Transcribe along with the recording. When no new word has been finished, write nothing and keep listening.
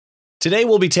Today,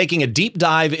 we'll be taking a deep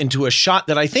dive into a shot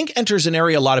that I think enters an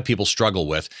area a lot of people struggle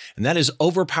with, and that is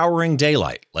overpowering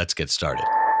daylight. Let's get started.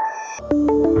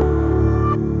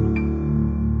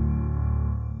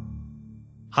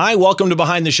 Hi, welcome to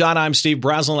Behind the Shot. I'm Steve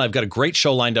Brazill, and I've got a great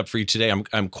show lined up for you today.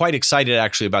 I'm quite excited,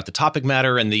 actually, about the topic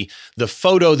matter and the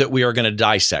photo that we are going to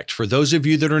dissect. For those of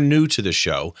you that are new to the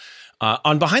show,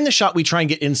 on Behind the Shot, we try and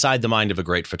get inside the mind of a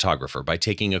great photographer by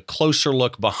taking a closer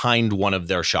look behind one of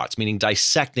their shots, meaning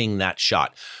dissecting that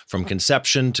shot from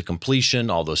conception to completion,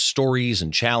 all those stories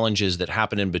and challenges that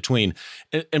happen in between.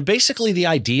 And basically, the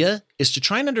idea is to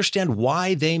try and understand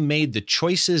why they made the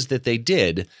choices that they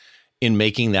did in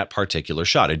making that particular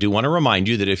shot. I do want to remind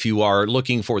you that if you are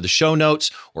looking for the show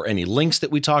notes or any links that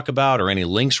we talk about or any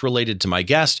links related to my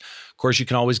guest, of course, you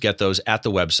can always get those at the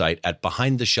website at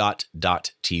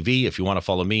behindtheshot.tv. If you want to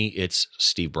follow me, it's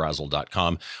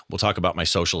stevebrazill.com. We'll talk about my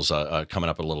socials coming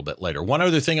up a little bit later. One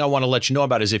other thing I want to let you know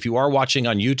about is if you are watching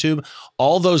on YouTube,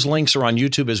 all those links are on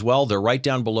YouTube as well. They're right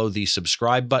down below the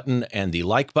subscribe button and the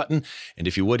like button. And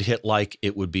if you would hit like,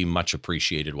 it would be much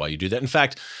appreciated while you do that. In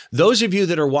fact, those of you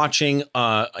that are watching in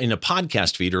a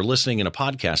podcast feed or listening in a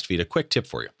podcast feed, a quick tip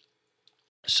for you.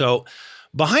 So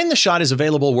Behind the Shot is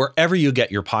available wherever you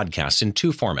get your podcasts in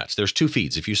two formats. There's two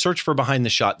feeds. If you search for Behind the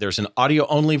Shot, there's an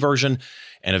audio-only version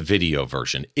and a video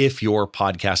version if your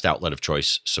podcast outlet of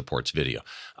choice supports video.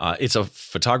 It's a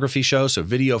photography show, so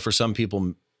video for some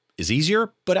people is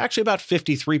easier, but actually about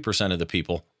 53% of the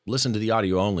people listen to the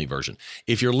audio-only version.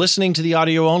 If you're listening to the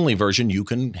audio-only version, you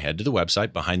can head to the website,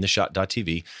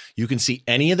 behindtheshot.tv. You can see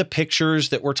any of the pictures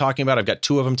that we're talking about. I've got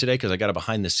two of them today because I got a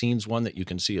behind-the-scenes one that you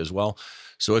can see as well.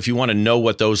 So if you want to know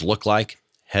what those look like,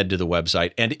 head to the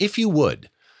website. And if you would,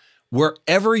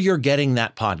 wherever you're getting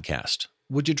that podcast,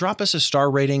 would you drop us a star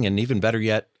rating and even better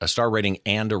yet, a star rating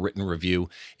and a written review?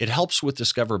 It helps with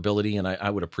discoverability, and I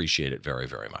would appreciate it very,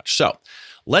 very much. So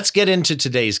let's get into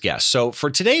today's guest. So for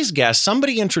today's guest,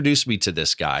 somebody introduced me to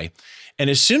this guy. And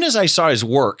as soon as I saw his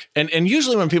work, and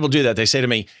usually when people do that, they say to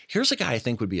me, here's a guy I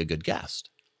think would be a good guest.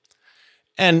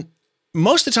 And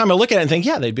most of the time I look at it and think,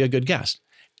 yeah, they'd be a good guest.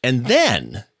 And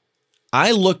then I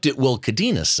looked at Will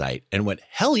Cadina's site and went,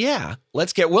 hell yeah,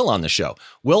 let's get Will on the show.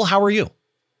 Will, how are you?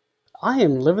 I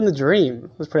am living the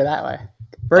dream. Let's put it that way.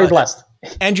 Very blessed.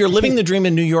 And you're living the dream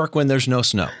in New York when there's no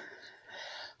snow.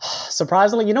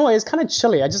 Surprisingly, you know what? It's kind of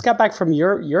chilly. I just got back from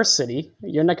your city,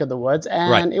 your neck of the woods,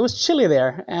 and It was chilly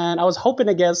there. And I was hoping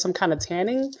to get some kind of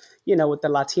tanning, with the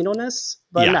Latino-ness,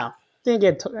 but no, it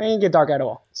didn't get dark at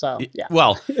all. So yeah.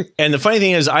 Well, and the funny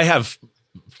thing is, I have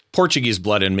Portuguese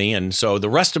blood in me, and so the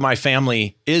rest of my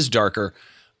family is darker.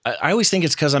 I always think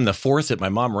it's because I'm the fourth that my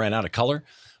mom ran out of color,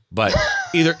 but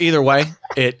either way,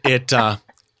 it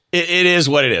is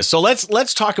what it is. So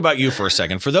let's talk about you for a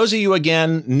second. For those of you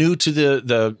again new to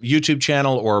the YouTube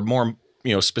channel or more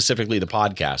specifically the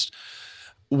podcast,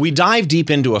 we dive deep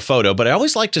into a photo, but I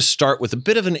always like to start with a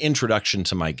bit of an introduction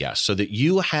to my guest so that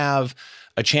you have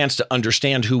a chance to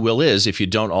understand who Will is if you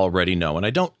don't already know. And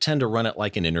I don't tend to run it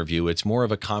like an interview. It's more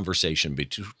of a conversation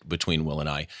between Will and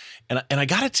I. And I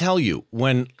got to tell you,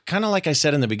 when kind of like I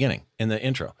said in the beginning, in the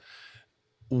intro,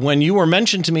 when you were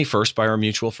mentioned to me first by our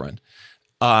mutual friend,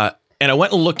 and I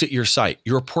went and looked at your site,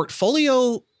 your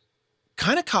portfolio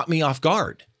kind of caught me off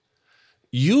guard.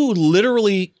 You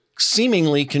literally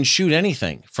seemingly can shoot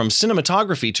anything from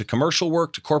cinematography to commercial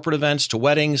work to corporate events to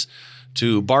weddings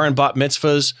to bar and bat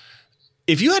mitzvahs.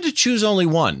 If you had to choose only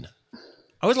one,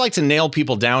 I would like to nail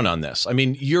people down on this. I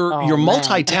mean, you're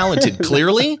multi-talented,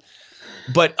 clearly,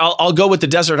 but I'll go with the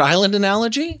desert island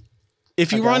analogy.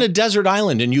 If you were on a desert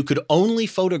island and you could only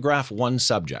photograph one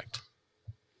subject,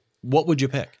 what would you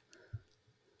pick?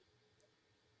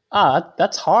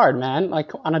 That's hard, man.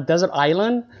 Like on a desert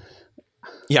island.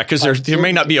 Yeah, because there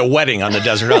may not be a wedding on the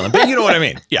desert island, but you know what I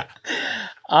mean. Yeah.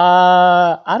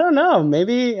 I don't know.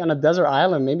 Maybe on a desert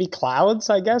island, maybe clouds,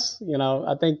 I guess.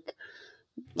 I think.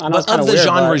 But of the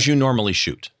genres you normally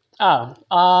shoot.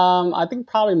 I think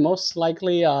probably most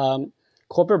likely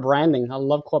corporate branding. I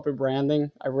love corporate branding.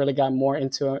 I really got more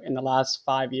into it in the last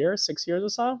 5 years, 6 years or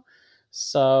so.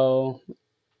 So.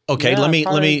 Okay, yeah, let me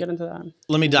get into that.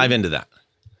 Let me dive into that.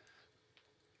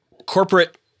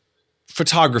 Corporate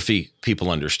photography, people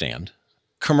understand.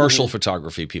 Commercial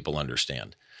photography, people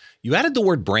understand. You added the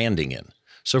word branding in.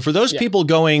 So for those people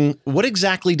going, what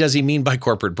exactly does he mean by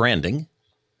corporate branding?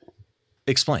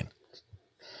 Explain.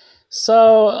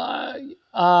 So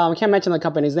I can't mention the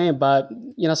company's name, but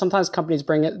sometimes companies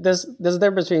bring it. There's a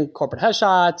difference between corporate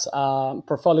headshots,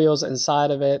 portfolios inside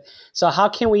of it. So how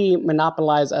can we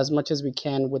monopolize as much as we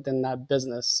can within that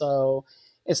business? So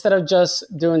instead of just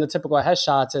doing the typical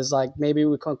headshots, is like maybe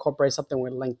we can incorporate something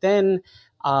with LinkedIn,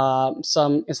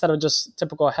 Some, instead of just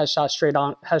typical headshots, straight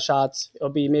on headshots, it'll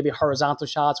be maybe horizontal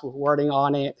shots with wording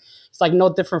on it. It's like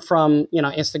no different from,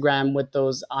 Instagram with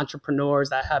those entrepreneurs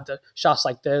that have the shots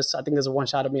like this. I think there's one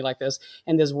shot of me like this,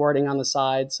 and there's wording on the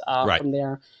sides Right. from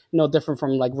there. No different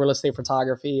from like real estate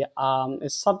photography.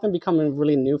 It's something becoming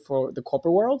really new for the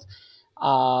corporate world.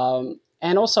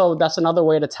 And also that's another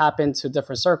way to tap into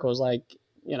different circles. Like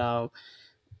a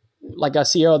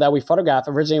CEO that we photographed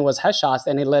originally was headshots,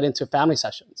 then it led into family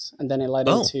sessions, and then it led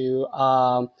into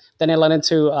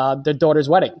their daughter's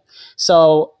wedding.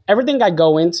 So everything I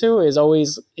go into is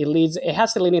always it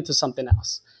has to lead into something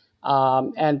else,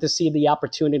 and to see the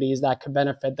opportunities that could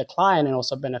benefit the client and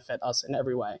also benefit us in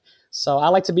every way. So I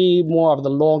like to be more of the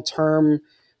long-term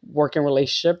working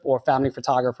relationship or family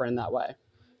photographer in that way.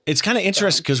 It's kind of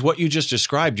interesting because what you just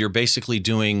described, you're basically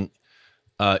doing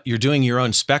your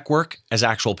own spec work as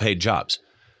actual paid jobs,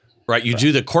 right? You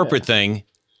do the corporate thing,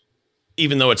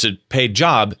 even though it's a paid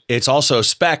job, it's also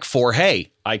spec for,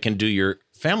 hey, I can do your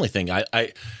family thing.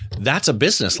 That's a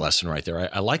business lesson right there.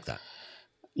 I like that.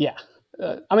 Yeah.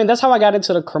 That's how I got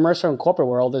into the commercial and corporate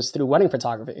world, is through wedding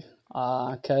photography.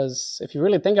 Because if you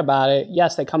really think about it,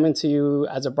 yes, they come into you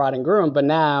as a bride and groom, but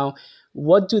now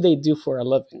what do they do for a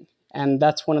living? And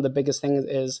that's one of the biggest things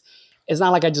is, it's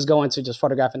not like I just go into just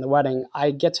photographing the wedding.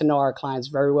 I get to know our clients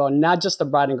very well, not just the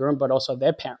bride and groom, but also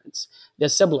their parents, their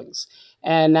siblings.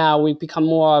 And now we become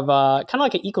more of a kind of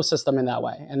like an ecosystem in that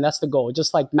way. And that's the goal.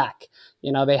 Just like Mac,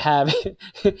 they have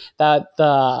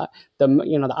the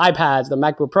iPads, the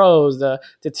MacBook Pros, the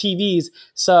TVs.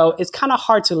 So it's kind of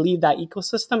hard to leave that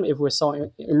ecosystem if we're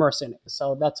so immersed in it.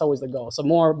 So that's always the goal. So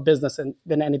more business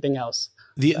than anything else.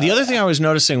 The other thing I was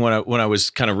noticing when I was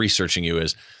kind of researching you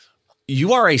is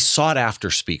you are a sought after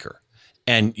speaker,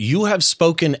 and you have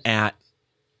spoken at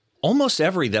almost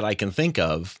every that I can think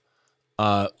of,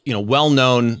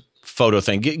 well-known photo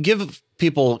thing. Give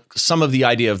people some of the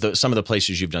idea of some of the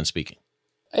places you've done speaking.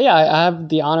 Yeah, I have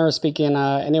the honor of speaking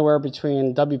anywhere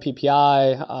between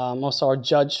WPPI. Also a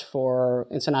judge for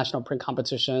international print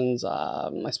competitions.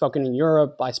 I've spoken in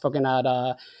Europe. I've spoken at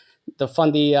the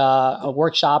Fundy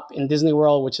workshop in Disney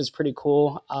World, which is pretty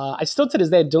cool. I still to this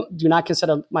day do not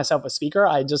consider myself a speaker.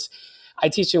 I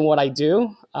teach in what I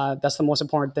do. That's the most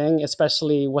important thing,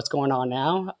 especially what's going on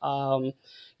now.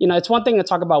 It's one thing to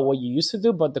talk about what you used to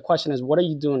do, but the question is, what are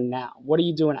you doing now? What are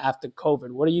you doing after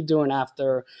COVID? What are you doing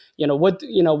after, what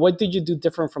did you do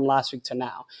different from last week to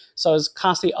now? So it's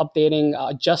constantly updating,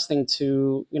 adjusting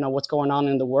to, what's going on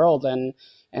in the world, and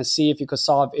see if you could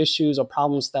solve issues or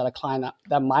problems that a client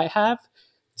that might have,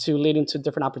 to leading to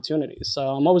different opportunities. So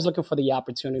I'm always looking for the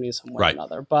opportunities some way or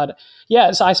another. But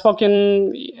yeah, so I spoke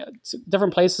in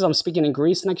different places. I'm speaking in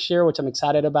Greece next year, which I'm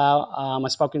excited about. I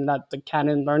spoken at the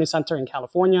Canon Learning Center in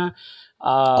California.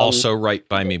 Also right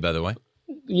by me, by the way.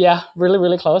 Yeah, really,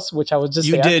 really close, which I was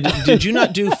just there. Did you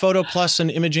not do Photo Plus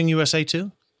and Imaging USA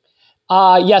too?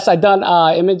 Yes, I've done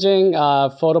imaging,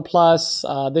 Photo Plus.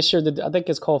 This year, I think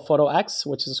it's called Photo X,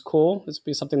 which is cool. This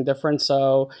will be something different.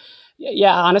 So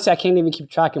yeah, honestly, I can't even keep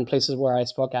track in places where I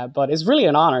spoke at, but it's really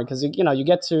an honor because, you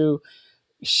get to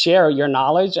share your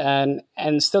knowledge, and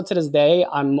still to this day,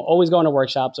 I'm always going to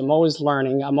workshops. I'm always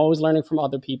learning. I'm always learning from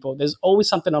other people. There's always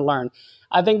something to learn.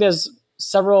 I think there's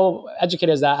several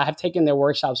educators that I have taken their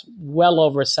workshops well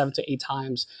over 7 to 8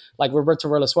 times, like Roberto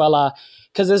Valenzuela,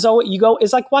 because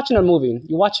it's like watching a movie.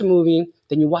 You watch a movie,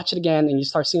 then you watch it again, and you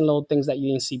start seeing little things that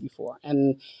you didn't see before.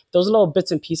 And those little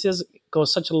bits and pieces go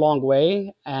such a long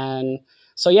way. And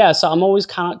so I'm always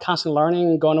constantly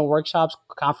learning, going to workshops,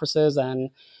 conferences, and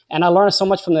I learn so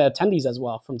much from the attendees as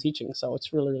well from teaching. So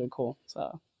it's really, really cool.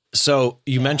 So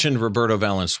you mentioned Roberto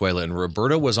Valenzuela, and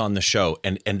Roberto was on the show,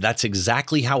 and that's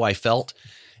exactly how I felt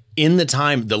in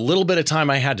the little bit of time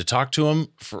I had to talk to him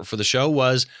for the show.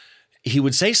 Was he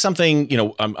would say something,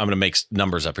 I'm going to make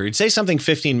numbers up here. He'd say something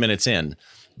 15 minutes in,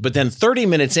 but then 30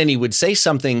 minutes in, he would say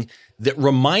something that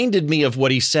reminded me of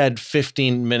what he said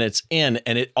 15 minutes in,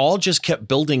 and it all just kept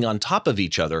building on top of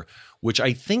each other, which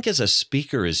I think as a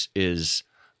speaker is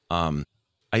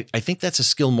I think that's a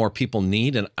skill more people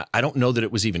need. And I don't know that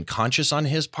it was even conscious on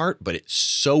his part, but it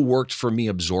so worked for me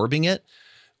absorbing it.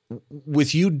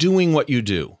 With you doing what you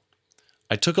do,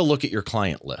 I took a look at your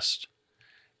client list.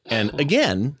 And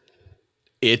again,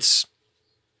 it's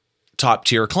top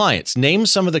tier clients. Name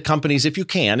some of the companies if you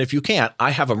can. If you can't,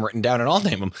 I have them written down and I'll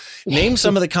name them. Name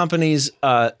some of the companies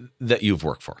that you've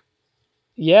worked for.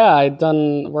 Yeah, I've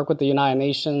done work with the United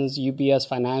Nations, UBS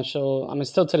Financial.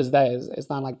 Still to this day, it's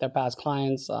not like they're past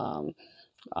clients.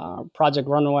 Project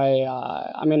Runway.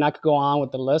 I could go on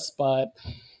with the list, but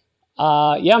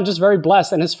Yeah, I'm just very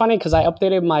blessed, and it's funny because I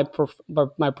updated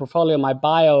my portfolio, my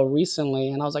bio recently,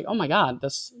 and I was like, oh my god,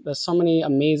 there's so many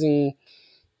amazing,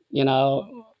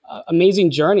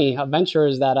 amazing journey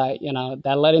adventures that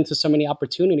that led into so many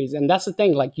opportunities. And that's the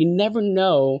thing, like you never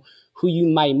know who you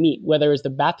might meet, whether it's the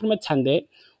bathroom attendant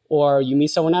or you meet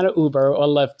someone at an Uber or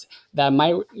Lyft that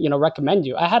might recommend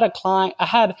you. I had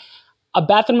a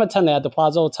bathroom attendant at the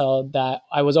Plaza Hotel that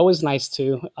I was always nice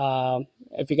to.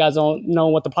 If you guys don't know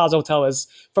what the Plaza Hotel is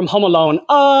from Home Alone,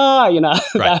 Right,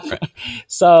 right.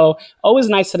 So always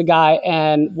nice to the guy.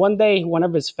 And one day, one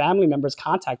of his family members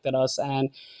contacted us, and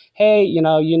hey,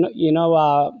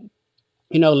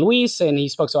 Luis, and he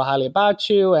spoke so highly about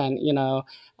you, and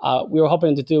we were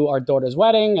hoping to do our daughter's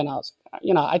wedding, and I was,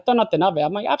 I thought nothing of it.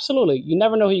 I'm like, absolutely, you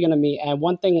never know who you're gonna meet, and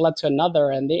one thing led to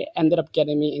another, and they ended up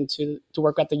getting me to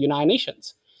work at the United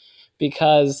Nations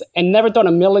and never thought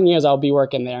in a million years I'll be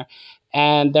working there.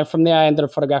 And then from there, I ended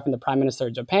up photographing the Prime Minister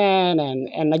of Japan,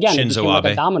 and again, it became like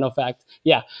a domino effect.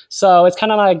 Yeah, so it's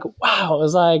kind of like, wow, it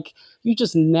was like you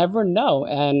just never know,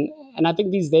 and I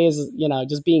think these days,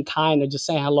 just being kind or just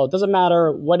saying hello, it doesn't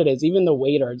matter what it is, even the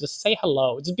waiter, just say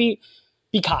hello, just be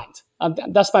kind.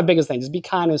 That's my biggest thing. Just be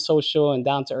kind and social and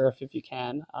down to earth if you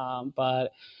can.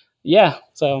 But yeah,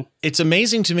 so it's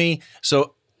amazing to me.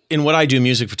 So in what I do,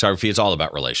 music photography, it's all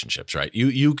about relationships, right?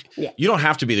 You don't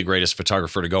have to be the greatest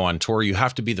photographer to go on tour. You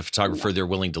have to be the photographer they're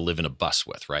willing to live in a bus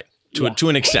with, right? To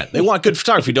an extent. They want good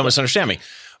photography, don't misunderstand me.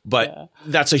 But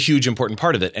that's a huge important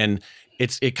part of it. And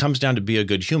it comes down to be a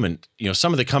good human.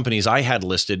 Some of the companies I had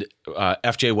listed,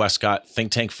 FJ Westcott,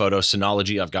 Think Tank Photo,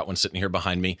 Synology, I've got one sitting here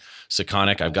behind me,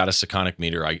 Sekonic, I've got a Sekonic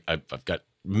meter, I've got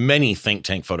many Think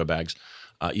Tank photo bags.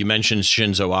 You mentioned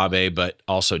Shinzo Abe, but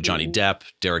also Johnny Depp,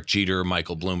 Derek Jeter,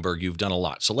 Michael Bloomberg. You've done a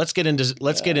lot. So let's get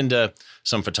into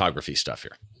some photography stuff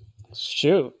here.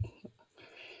 Shoot.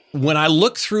 When I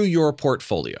look through your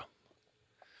portfolio,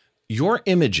 your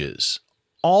images,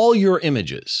 all your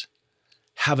images,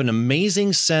 have an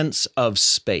amazing sense of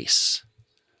space.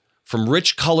 From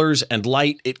rich colors and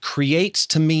light, it creates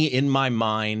to me in my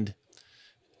mind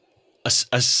a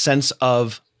sense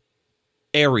of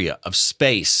area, of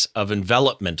space, of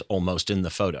envelopment almost in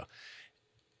the photo.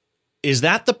 Is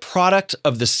that the product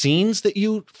of the scenes that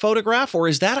you photograph, or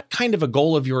is that kind of a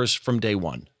goal of yours from day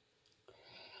one?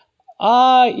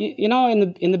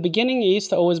 In the beginning, it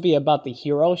used to always be about the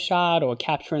hero shot or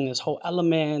capturing this whole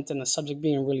element and the subject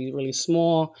being really, really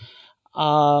small.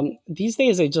 These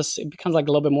days, it becomes like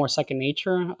a little bit more second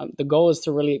nature. The goal is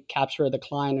to really capture the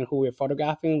client and who we're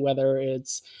photographing, whether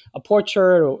it's a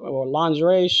portrait or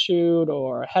lingerie shoot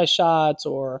or headshots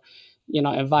or,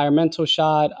 environmental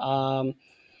shot.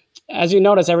 As you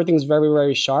notice, everything's very,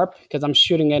 very sharp because I'm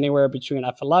shooting anywhere between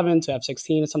f11 to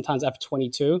f16, sometimes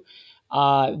f22.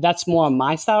 That's more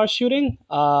my style of shooting.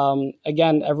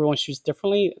 Again, everyone shoots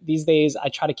differently. These days, I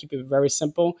try to keep it very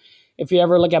simple. If you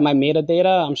ever look at my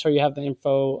metadata, I'm sure you have the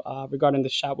info regarding the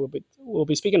shot we'll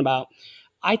be speaking about.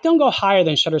 I don't go higher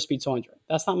than shutter speed 200.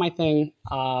 That's not my thing.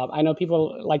 I know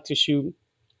people like to shoot,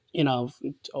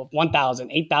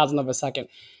 1,000, 8,000 of a second.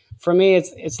 For me,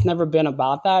 it's never been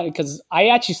about that because I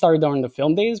actually started during the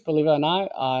film days, believe it or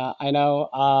not. I know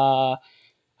I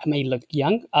may look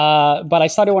young, but I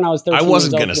started when I was 13 I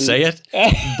wasn't going to say it,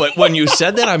 but when you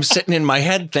said that, I'm sitting in my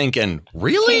head thinking,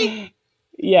 really?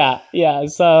 Yeah.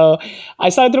 So I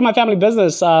started through my family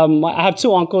business. I have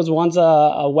two uncles. One's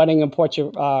a wedding and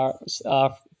portrait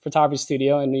photography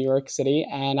studio in New York City,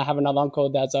 and I have another uncle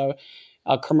that's a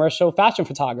commercial fashion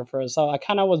photographer. So I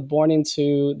kind of was born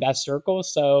into that circle.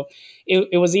 So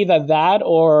it was either that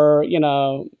or,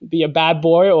 be a bad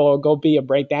boy or go be a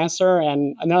break dancer.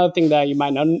 And another thing that you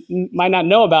might not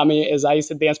know about me is I used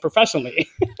to dance professionally.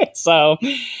 So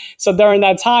during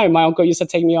that time, my uncle used to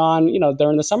take me on,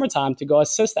 during the summertime to go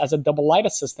assist as a double light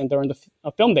assistant during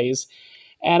the film days.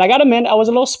 And I got to admit, I was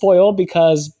a little spoiled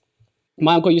because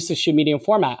my uncle used to shoot medium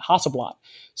format, Hasselblad.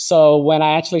 So when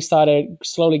I actually started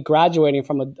slowly graduating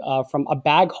from a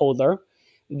bag holder,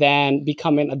 then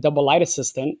becoming a double light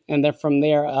assistant, and then from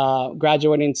there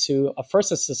graduating to a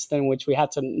first assistant, which we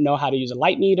had to know how to use a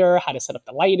light meter, how to set up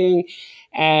the lighting,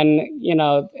 and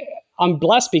I'm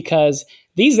blessed because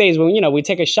these days when we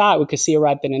take a shot, we could see it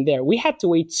right then and there. We had to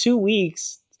wait 2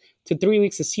 weeks to 3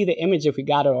 weeks to see the image if we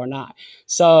got it or not.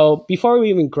 So before we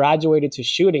even graduated to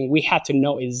shooting, we had to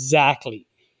know exactly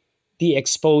the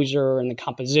exposure and the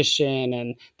composition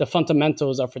and the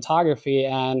fundamentals of photography.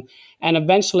 And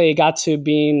eventually it got to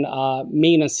being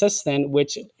main assistant,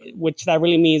 which that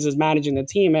really means is managing the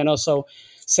team and also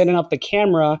setting up the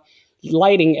camera,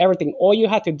 lighting, everything. All you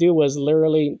had to do was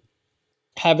literally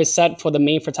have it set for the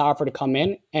main photographer to come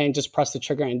in and just press the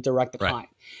trigger and direct the Right. client.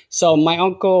 So my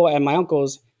uncle and my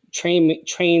uncles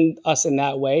trained us in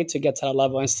that way to get to that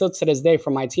level. And still to this day,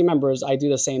 for my team members, I do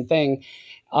the same thing.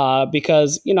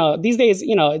 Because, these days,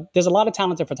 there's a lot of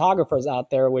talented photographers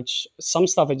out there, which some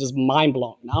stuff is just mind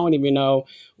blowing. I don't even know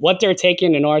what they're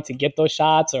taking in order to get those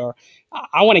shots, or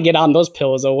I want to get on those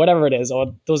pills or whatever it is,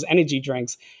 or those energy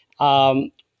drinks.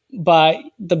 But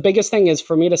the biggest thing is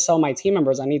for me to sell my team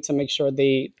members, I need to make sure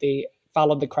they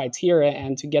follow the criteria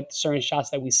and to get certain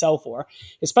shots that we sell for,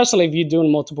 especially if you're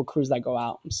doing multiple crews that go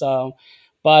out. So,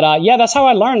 but yeah, that's how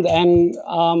I learned. And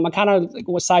I kind of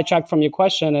was sidetracked from your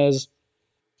question is,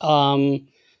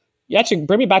 you actually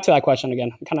bring me back to that question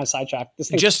again. I'm kind of sidetracked. This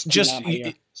thing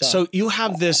so you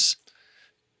have this.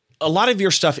 A lot of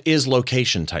your stuff is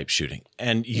location type shooting,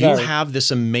 and you have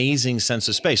this amazing sense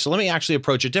of space. So let me actually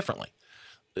approach it differently,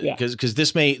 because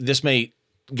this may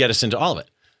get us into all of it.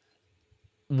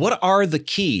 What are the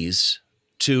keys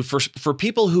to for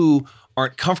people who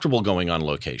aren't comfortable going on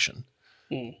location?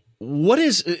 What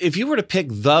is, if you were to pick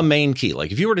the main key,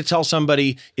 like if you were to tell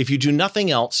somebody, if you do nothing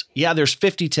else, there's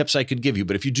 50 tips I could give you,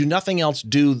 but if you do nothing else,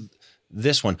 do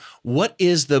this one. What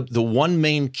is the one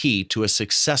main key to a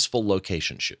successful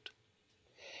location shoot?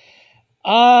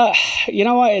 You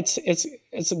know what?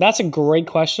 That's a great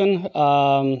question.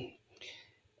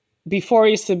 Before it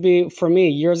used to be, for me,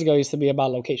 years ago, it used to be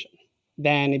about location.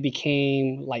 Then it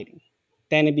became lighting.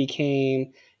 Then it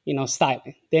became,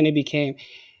 styling. Then it became,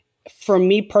 for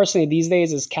me personally, these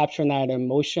days is capturing that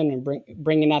emotion and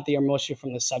bringing out the emotion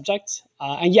from the subject.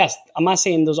 And yes, I'm not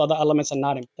saying those other elements are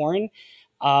not important,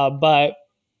 but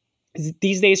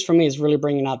these days for me is really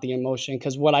bringing out the emotion,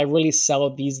 because what I really sell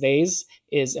these days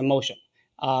is emotion.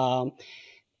 Then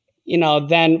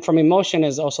from emotion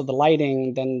is also the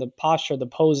lighting, then the posture, the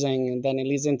posing, and then it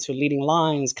leads into leading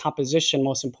lines, composition.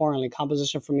 Most importantly,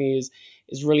 composition for me is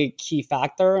really a key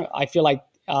factor. I feel like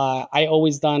I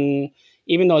always done,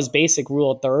 even though it's basic,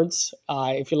 rule of thirds.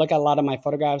 If you look at a lot of my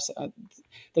photographs,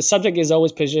 the subject is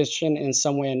always positioned in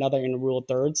some way or another in the rule of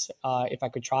thirds. If I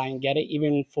could try and get it,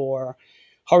 even for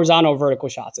horizontal or vertical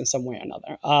shots in some way or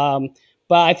another.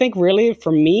 But I think really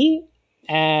for me,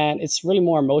 and it's really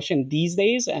more emotion these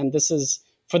days. And this is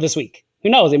for this week. Who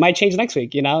knows? It might change next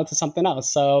week, to something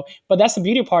else. So, but that's the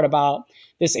beauty part about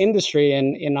this industry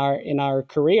and in our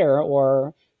career,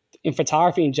 or in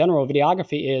photography in general,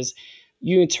 videography, is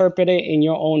you interpret it in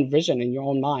your own vision, in your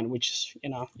own mind, which is,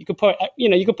 you could put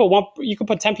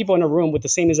 10 people in a room with the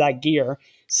same exact gear,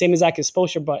 same exact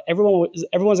exposure, but everyone's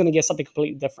going to get something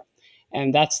completely different.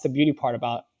 And that's the beauty part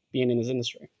about being in this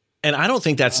industry. And I don't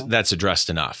think that's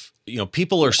addressed enough.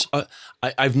 People are.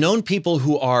 I've known people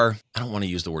who are. I don't want to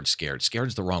use the word scared. Scared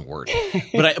is the wrong word.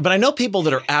 But I know people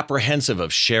that are apprehensive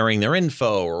of sharing their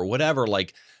info or whatever.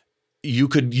 Like you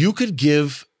could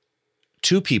give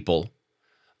two people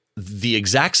the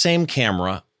exact same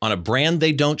camera on a brand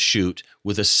they don't shoot,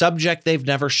 with a subject they've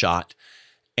never shot,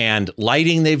 and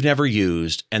lighting they've never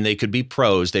used, and they could be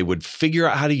pros. They would figure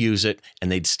out how to use it,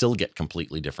 and they'd still get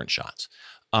completely different shots.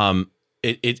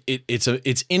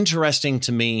 It's interesting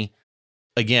to me.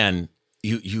 Again,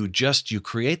 you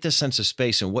create this sense of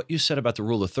space, and what you said about the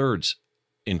rule of thirds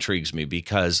intrigues me,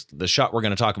 because the shot we're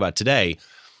going to talk about today,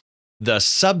 the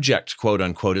subject, quote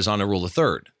unquote, is on a rule of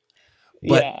third,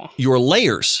 but your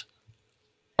layers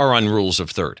are on rules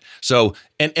of third. So,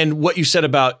 and what you said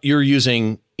about you're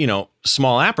using,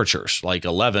 small apertures like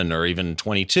 11 or even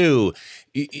 22,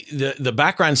 the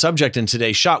background subject in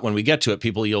today's shot, when we get to it,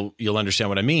 people, you'll understand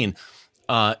what I mean.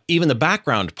 Even the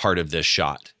background part of this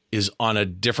shot is on a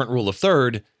different rule of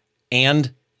third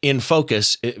and in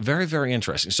focus. Very, very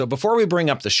interesting. So before we bring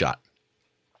up the shot,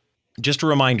 just a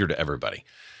reminder to everybody,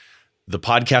 the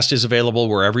podcast is available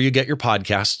wherever you get your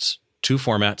podcasts, 2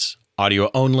 formats,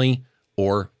 audio only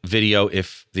or video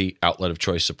if the outlet of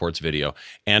choice supports video.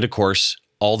 And of course,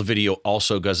 all the video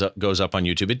also goes up on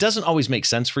YouTube. It doesn't always make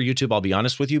sense for YouTube, I'll be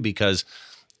honest with you, because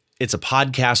it's a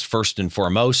podcast first and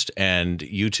foremost, and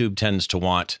YouTube tends to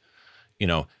want,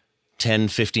 10,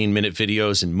 15-minute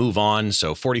videos and move on.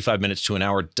 So 45 minutes to an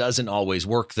hour doesn't always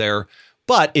work there.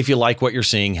 But if you like what you're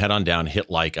seeing, head on down, hit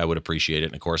like. I would appreciate it.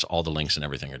 And of course, all the links and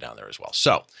everything are down there as well.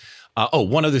 So,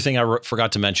 one other thing I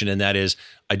forgot to mention, and that is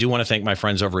I do want to thank my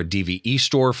friends over at DVE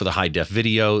Store for the high-def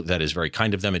video. That is very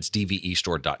kind of them. It's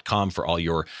dvestore.com for all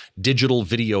your digital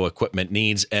video equipment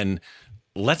needs. And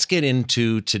let's get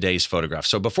into today's photograph.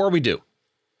 So before we do,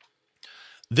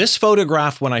 this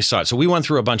photograph, when I saw it, so we went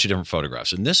through a bunch of different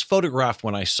photographs, and this photograph,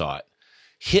 when I saw it,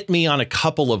 hit me on a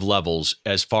couple of levels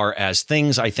as far as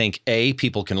things I think, A,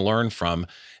 people can learn from,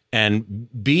 and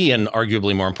B, and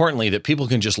arguably more importantly, that people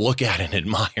can just look at and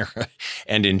admire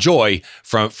and enjoy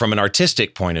from an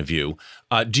artistic point of view.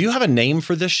 Do you have a name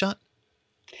for this shot?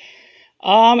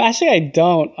 Actually, I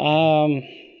don't.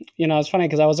 It's funny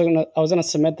because I was gonna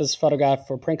submit this photograph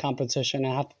for print competition.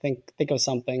 I have to think of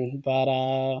something,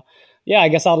 but yeah, I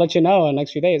guess I'll let you know in the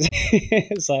next few days.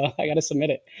 So I got to submit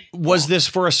it. Was this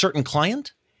for a certain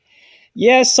client?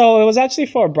 Yeah, so it was actually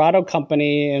for a bridal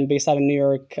company and based out of New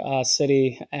York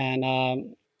City, and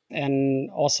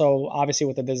also obviously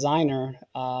with the designer.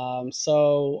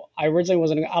 So I originally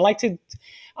wasn't. I like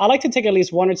to take at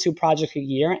least 1 or 2 projects a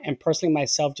year, and personally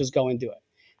myself just go and do it.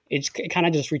 It kind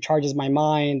of just recharges my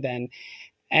mind, and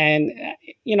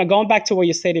going back to what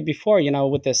you stated before,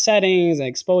 with the settings and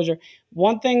exposure.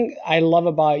 One thing I love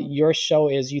about your show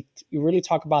is you really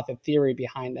talk about the theory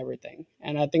behind everything,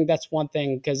 and I think that's one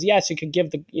thing, because yes, you could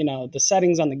give the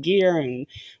settings on the gear and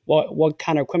what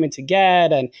kind of equipment to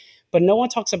get, but no one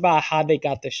talks about how they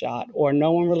got the shot, or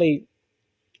no one really,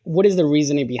 what is the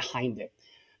reasoning behind it.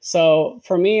 So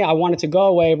for me, I wanted to go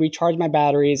away, recharge my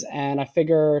batteries, and I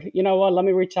figured, you know what, let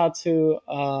me reach out to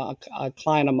a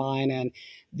client of mine, and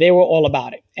they were all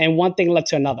about it. And one thing led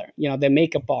to another. The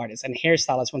makeup artists and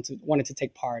hairstylists wanted to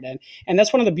take part, and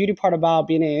that's one of the beauty part about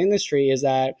being in the industry is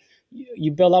that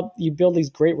you build these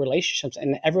great relationships,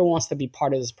 and everyone wants to be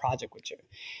part of this project with you.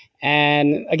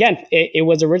 And again, it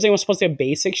was originally supposed to be a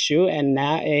basic shoot, and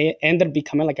now it ended up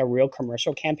becoming like a real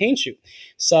commercial campaign shoot.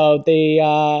 So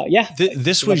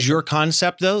This was your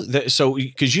concept though? So,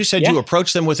 because you said you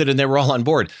approached them with it and they were all on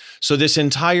board. So this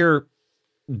entire,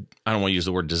 I don't want to use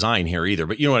the word design here either,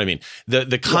 but you know what I mean?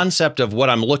 The concept of what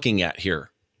I'm looking at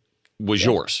here was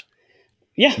yours.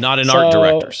 Yeah. Not an art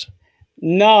director's.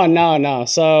 No.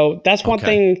 So that's one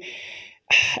thing.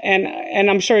 And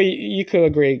I'm sure you could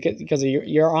agree, because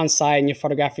you're on site and you're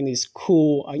photographing these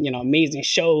cool, amazing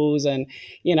shows. And,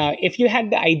 if you had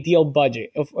the ideal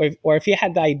budget or if you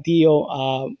had the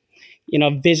ideal,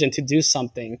 vision to do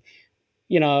something,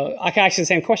 I can ask you the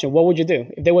same question. What would you do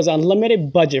if there was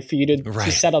unlimited budget for you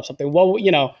to set up something?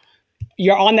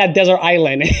 You're on that desert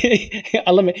island.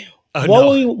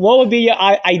 What would be your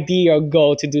idea or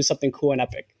goal to do something cool and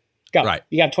epic? Go. Right.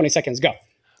 You got 20 seconds. Go.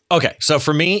 Okay, so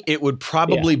for me, it would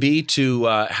probably be to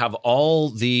have all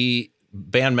the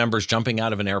band members jumping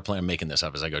out of an airplane. I'm making this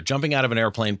up as I go. Jumping out of an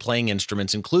airplane, playing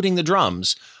instruments, including the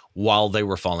drums, while they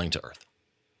were falling to earth.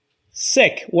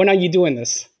 Sick. When are you doing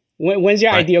this? When's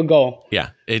your ideal goal? Yeah,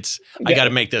 I got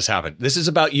to make this happen. This is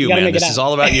about you, man. This is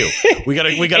all about you. We got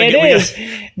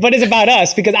to. But it's about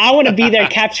us, because I want to be there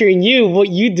capturing what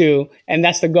you do, and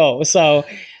that's the goal. So,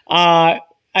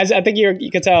 as I think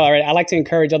you can tell already, I like to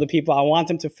encourage other people. I want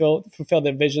them to fulfill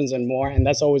their visions and more, and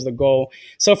that's always the goal.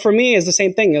 So for me, it's the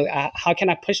same thing. How can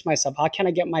I push myself? How can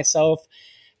I get myself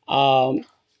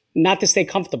not to stay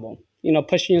comfortable?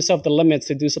 Pushing yourself the limits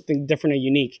to do something different and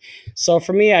unique. So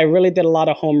for me, I really did a lot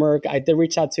of homework. I did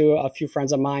reach out to a few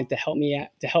friends of mine to help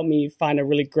me find a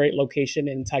really great location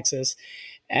in Texas,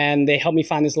 and they helped me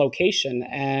find this location.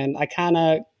 And I kind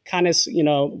of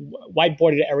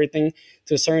whiteboarded everything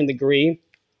to a certain degree.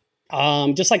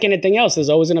 Just like anything else, there's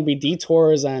always going to be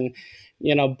detours and,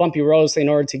 bumpy roads in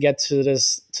order to get to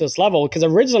this level. Because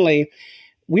originally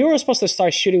we were supposed to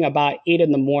start shooting about 8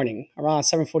 in the morning, around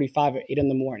 7:45 or 8 in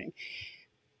the morning.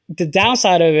 The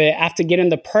downside of it, after getting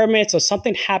the permits or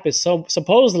something happened, so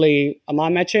supposedly, I'm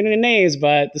not mentioning the names,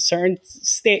 but the certain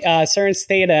state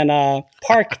and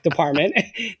park department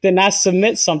did not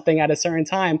submit something at a certain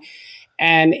time.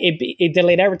 And it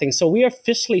delayed everything. So we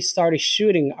officially started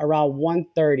shooting around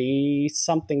 1:30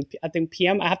 something, I think,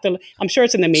 PM. I'm sure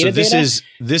it's in the metadata. So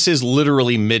this is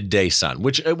literally midday sun,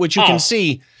 which you can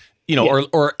see,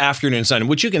 or afternoon sun,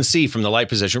 which you can see from the light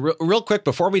position. Real quick,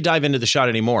 before we dive into the shot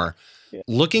anymore,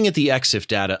 looking at the EXIF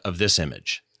data of this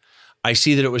image, I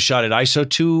see that it was shot at ISO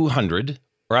 200,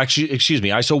 or actually, excuse me,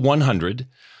 ISO 100,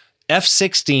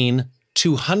 f/16,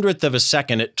 200th of a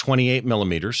second at 28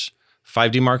 millimeters.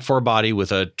 5D Mark IV body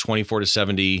with a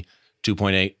 24-70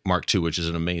 2.8 Mark II, which is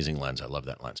an amazing lens. I love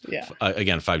that lens. Yeah.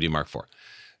 Again, 5D Mark IV.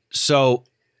 So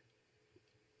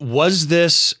was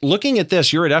this, looking at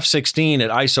this, you're at f/16 at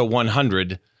ISO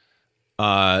 100,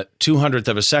 200th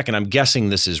of a second. I'm guessing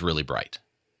this is really bright.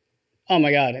 Oh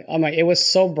my God. It was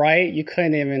so bright. You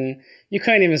couldn't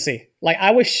even see. Like,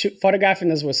 I was photographing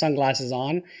this with sunglasses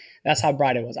on. That's how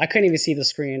bright it was. I couldn't even see the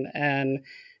screen. And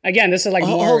again, this is like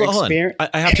more experience.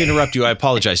 I have to interrupt you. I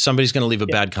apologize. Somebody's going to leave a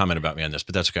bad comment about me on this,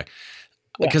 but that's okay.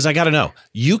 Because I got to know.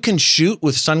 You can shoot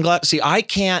with sunglasses. See, I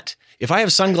can't. If I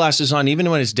have sunglasses on, even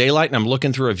when it's daylight and I'm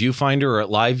looking through a viewfinder or at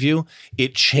live view,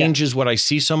 it changes what I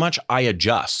see so much. I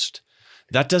adjust.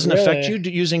 That doesn't affect you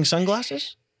using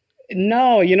sunglasses?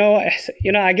 No,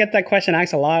 I get that question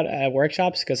asked a lot at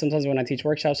workshops because sometimes when I teach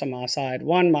workshops, I'm outside.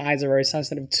 One, my eyes are very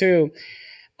sensitive. Two,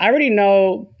 I already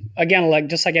know. Again, like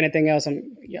just like anything else,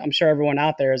 I'm sure everyone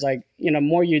out there is like,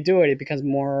 more you do it, it becomes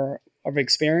more of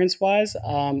experience wise. I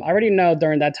already know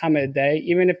during that time of the day,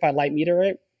 even if I light meter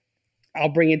it, I'll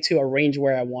bring it to a range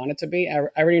where I want it to be. I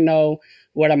already know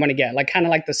what I'm going to get, like kind of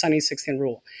like the Sunny 16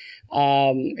 rule.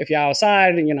 If you're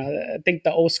outside, I think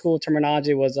the old school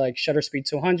terminology was like shutter speed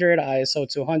 200, ISO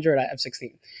 200 at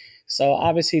f16. So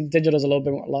obviously digital is a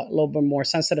little bit more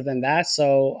sensitive than that.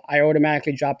 So I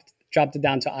automatically dropped it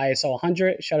down to ISO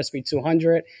 100, shutter speed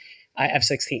 200,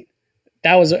 f16.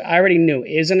 I already knew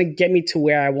it was going to get me to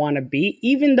where I want to be,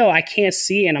 even though I can't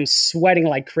see and I'm sweating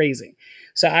like crazy.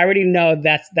 So I already know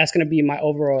that's going to be my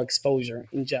overall exposure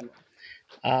in general.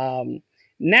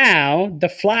 Now the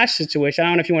flash situation, I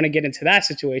don't know if you want to get into that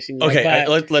situation yet, okay,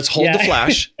 let's hold the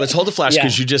flash. Let's hold the flash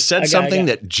because you just said something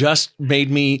that just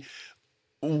made me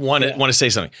want to say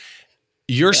something.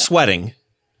 You're sweating.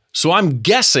 So I'm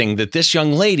guessing that this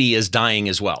young lady is dying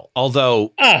as well,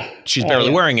 although she's barely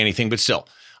wearing anything, but still.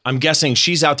 I'm guessing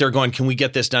she's out there going, can we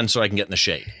get this done so I can get in the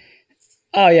shade?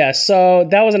 Oh, yeah. So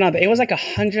that was another. It was like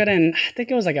 100 and I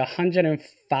think it was like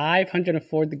 105,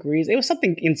 104 degrees. It was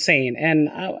something insane. And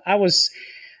I was,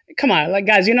 come on, like,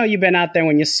 guys, you've been out there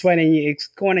when you're sweating, it's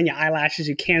going in your eyelashes,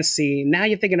 you can't see. Now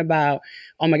you're thinking about,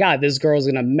 oh my God, this girl's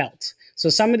going to melt. So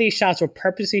some of these shots were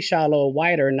purposely shot a little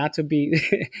wider, not to be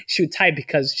shoot tight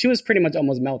because she was pretty much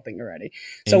almost melting already.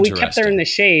 So we kept her in the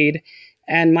shade.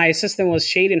 And my assistant was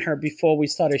shading her before we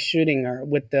started shooting her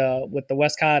with the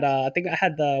Westcott. I think I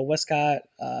had the Westcott.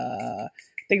 I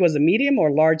think it was the medium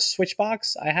or large switch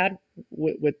box I had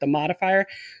with the modifier.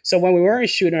 So when we weren't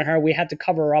shooting her, we had to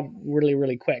cover her up really,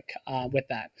 really quick with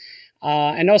that.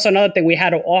 And also another thing, we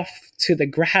had her off to the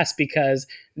grass because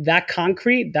that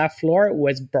concrete, that floor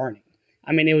was burning.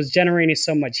 I mean, it was generating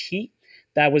so much heat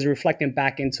that was reflecting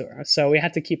back into her. So we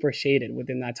had to keep her shaded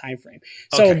within that time frame.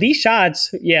 So these shots,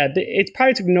 it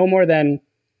probably took no more than,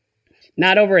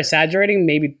 not over exaggerating,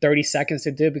 maybe 30 seconds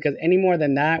to do, because any more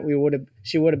than that,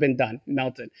 she would have been done,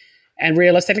 melted. And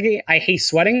realistically, I hate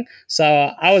sweating, so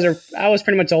I was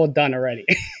pretty much all done already.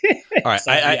 All right,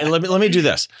 so, let me do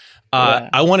this.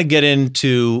 I want to get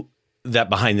into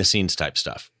that behind the scenes type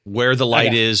stuff, where the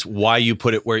light is, why you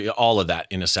put it where, all of that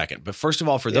in a second. But first of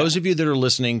all, for those of you that are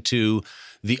listening to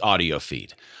the audio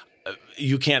feed,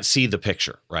 you can't see the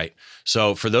picture, right?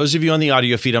 So for those of you on the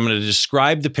audio feed, I'm going to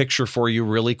describe the picture for you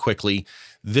really quickly.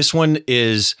 This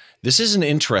is an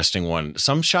interesting one.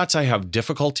 Some shots I have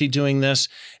difficulty doing this,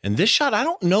 and this shot I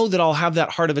don't know that I'll have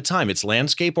that hard of a time. It's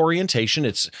landscape orientation.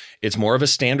 It's more of a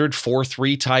standard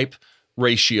 4:3 type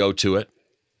ratio to it.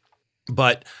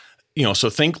 But so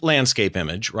think landscape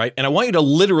image, right? And I want you to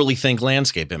literally think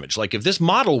landscape image. Like if this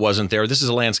model wasn't there, this is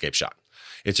a landscape shot.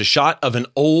 It's a shot of an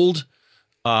old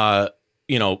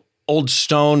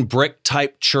stone brick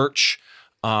type church.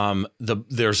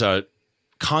 There's a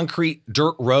concrete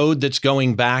dirt road that's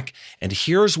going back. And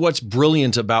here's what's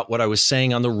brilliant about what I was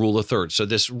saying on the rule of thirds. So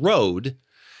this road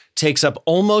takes up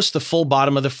almost the full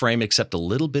bottom of the frame, except a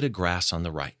little bit of grass on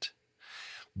the right.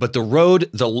 But the road,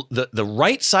 the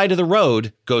right side of the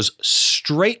road goes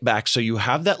straight back. So you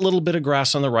have that little bit of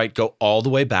grass on the right go all the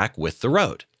way back with the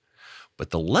road. But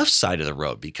the left side of the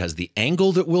road, because the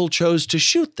angle that Will chose to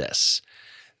shoot this,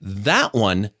 that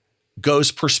one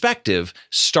goes perspective,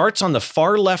 starts on the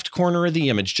far left corner of the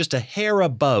image, just a hair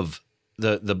above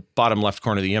the bottom left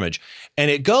corner of the image. And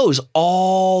it goes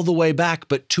all the way back,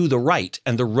 but to the right.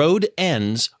 And the road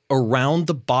ends around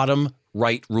the bottom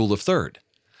right rule of third.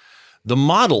 The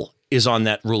model is on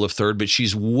that rule of third, but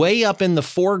she's way up in the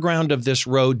foreground of this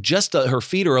road. Just her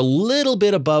feet are a little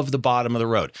bit above the bottom of the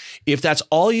road. If that's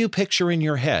all you picture in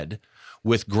your head,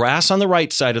 with grass on the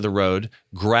right side of the road,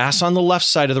 grass on the left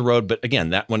side of the road, but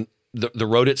again, that one, the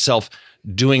road itself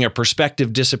doing a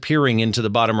perspective disappearing into the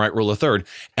bottom right rule of third,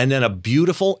 and then a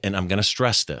beautiful, and I'm going to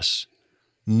stress this,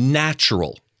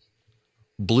 natural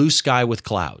blue sky with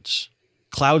clouds.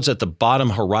 Clouds at the bottom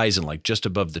horizon, like just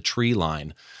above the tree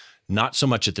line. Not so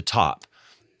much at the top,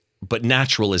 but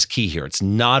natural is key here. It's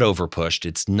not overpushed.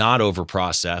 It's not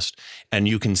overprocessed. And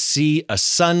you can see a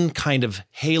sun kind of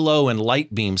halo and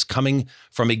light beams coming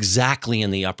from exactly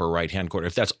in the upper right-hand corner.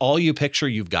 If that's all you picture,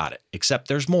 you've got it, except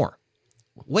there's more.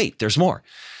 Wait, there's more.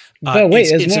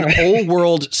 It's an old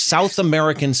world South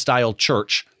American style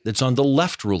church that's on the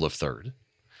left rule of third.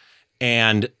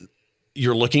 And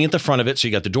you're looking at the front of it. So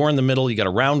you got the door in the middle. You got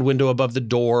a round window above the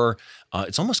door.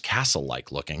 It's almost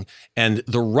castle-like looking. And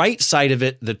the right side of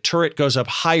it, the turret goes up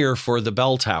higher for the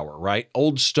bell tower, right?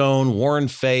 Old stone, worn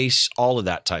face, all of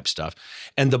that type stuff.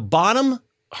 And the bottom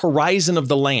horizon of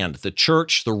the land, the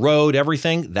church, the road,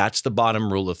 everything, that's the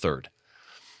bottom rule of third.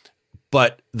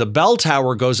 But the bell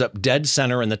tower goes up dead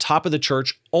center, and the top of the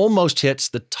church almost hits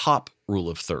the top rule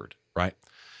of third, right?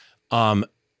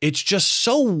 It's just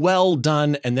so well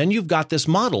done. And then you've got this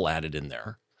model added in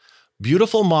there.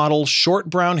 Beautiful model, short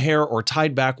brown hair or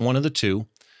tied back, one of the two,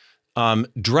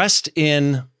 dressed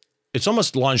in, it's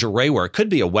almost lingerie wear. It could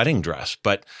be a wedding dress,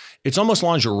 but it's almost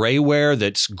lingerie wear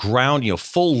that's ground,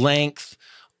 full length,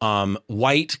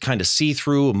 white, kind of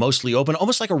see-through, mostly open,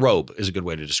 almost like a robe is a good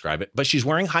way to describe it. But she's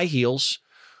wearing high heels,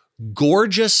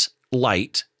 gorgeous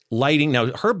lighting.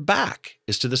 Now, her back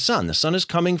is to the sun. The sun is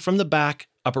coming from the back,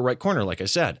 upper right corner, like I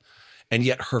said. And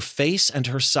yet her face and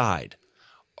her side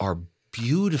are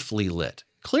beautifully lit.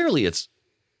 Clearly,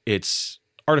 it's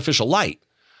artificial light,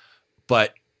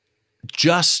 but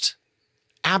just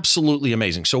absolutely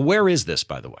amazing. So where is this,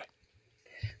 by the way?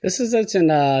 It's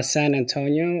in San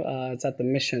Antonio. It's at the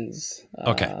Missions.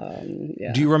 Okay.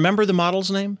 Yeah. Do you remember the model's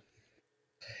name?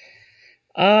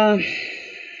 I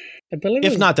believe.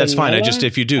 If not, that's fine.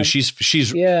 If you do,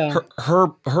 she's yeah.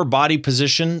 Her body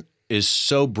position is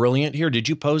so brilliant here. Did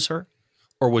you pose her,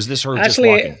 or was this her just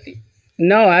walking?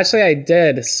 No, actually, I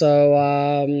did.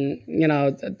 So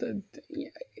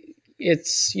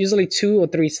it's usually 2 or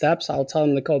 3 steps. I'll tell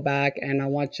them to go back, and I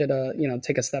want you to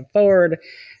take a step forward.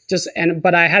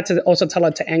 But I had to also tell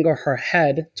her to angle her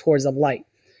head towards the light,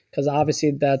 because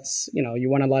obviously that's, you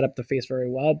want to light up the face very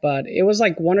well. But it was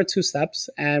like 1 or 2 steps,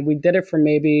 and we did it for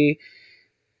maybe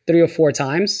 3 or 4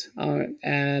 times.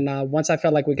 And once I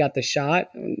felt like we got the shot,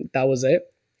 that was it.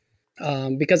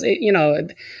 Because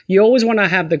you always want to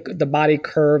have the body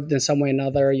curved in some way or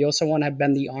another. You also want to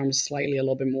bend the arms slightly a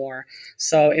little bit more.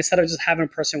 So instead of just having a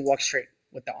person walk straight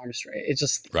with the arms straight, it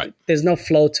just, there's no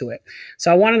flow to it.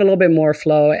 So I wanted a little bit more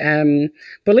flow. And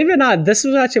believe it or not, this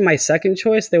was actually my second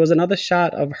choice. There was another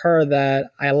shot of her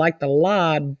that I liked a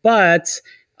lot, but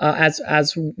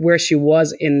as where she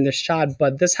was in the shot.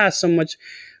 But this has so much.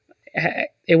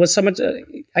 It was so much,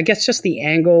 I guess, just the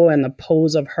angle and the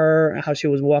pose of her, how she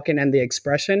was walking, and the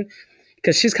expression,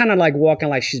 because she's kind of like walking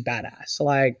like she's badass.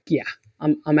 Like, yeah,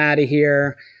 I'm out of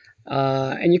here.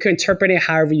 And you can interpret it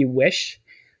however you wish.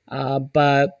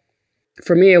 But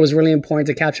for me, it was really important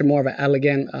to capture more of an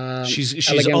elegant. She's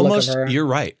elegant almost. Look of her. You're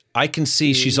right. I can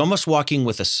see she's almost walking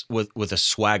with a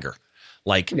swagger,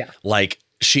 like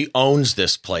she owns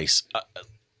this place.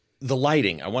 The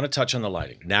lighting, I want to touch on the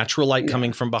lighting. Natural light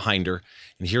coming from behind her.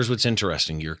 And here's what's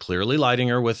interesting. You're clearly lighting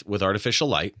her with artificial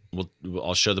light.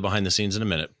 I'll show the behind the scenes in a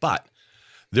minute. But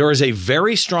there is a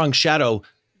very strong shadow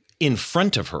in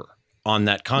front of her on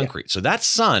that concrete. So that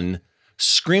sun,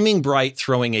 screaming bright,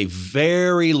 throwing a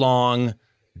very long,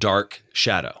 dark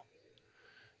shadow.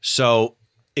 So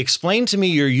explain to me,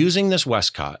 you're using this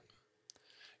Westcott.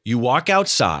 You walk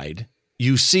outside.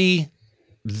 You see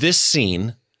this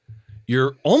scene.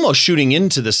 You're almost shooting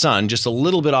into the sun, just a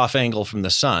little bit off angle from the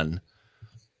sun.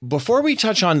 Before we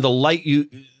touch on the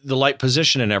light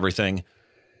position and everything,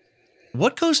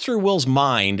 what goes through Will's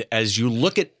mind as you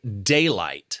look at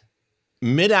daylight,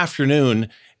 mid-afternoon,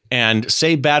 and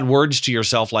say bad words to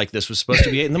yourself like, this was supposed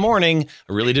to be 8 in the morning.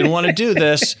 I really didn't want to do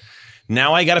this.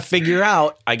 Now I got to figure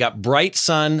out, I got bright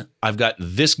sun. I've got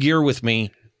this gear with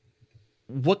me.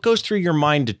 What goes through your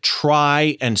mind to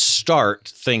try and start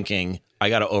thinking, I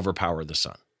got to overpower the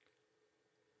sun?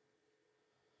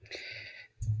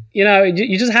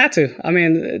 You just had to. I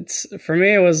mean, for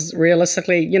me, it was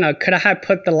realistically, could I have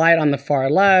put the light on the far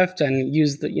left and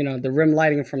used the rim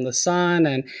lighting from the sun?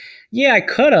 And yeah, I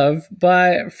could have,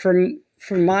 but from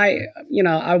my,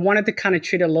 I wanted to kind of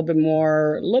treat it a little bit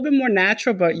more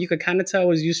natural, but you could kind of tell it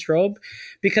was used strobe,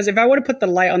 because if I would have put the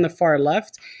light on the far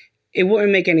left, it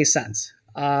wouldn't make any sense.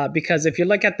 Because if you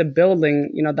look at the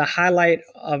building, the highlight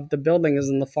of the building is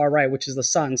in the far right, which is the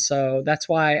sun. So that's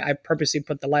why I purposely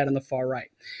put the light on the far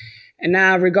right. And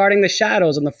now regarding the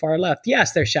shadows on the far left,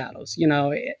 yes, they're shadows.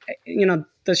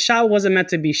 The shot wasn't meant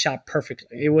to be shot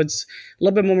perfectly. It was a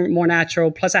little bit more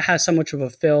natural. Plus, it has so much of a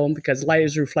film because light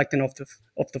is reflecting off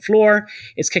the floor.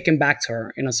 It's kicking back to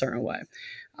her in a certain way.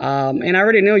 And I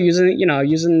already knew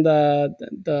using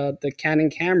the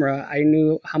Canon camera, I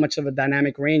knew how much of a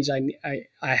dynamic range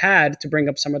I had to bring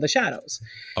up some of the shadows.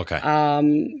 Okay.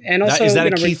 And also, is that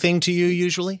a key thing to you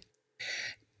usually?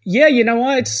 Yeah, you know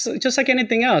what? It's just like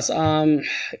anything else. I'm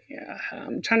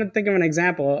trying to think of an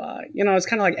example. It's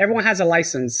kind of like everyone has a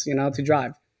license, to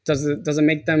drive. Does it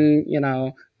make them,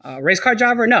 a race car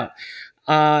driver? No.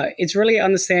 It's really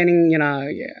understanding,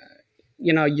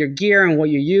 your gear and what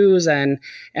you use and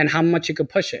how much you could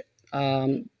push it.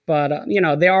 But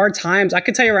there are times, I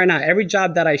can tell you right now, every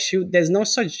job that I shoot, there's no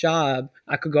such job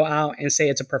I could go out and say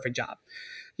it's a perfect job.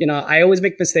 I always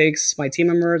make mistakes. My team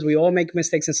members, we all make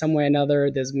mistakes in some way or another.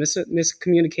 There's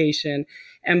miscommunication,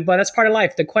 but that's part of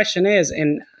life. The question is,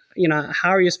 and how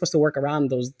are you supposed to work around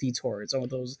those detours or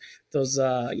those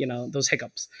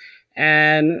hiccups?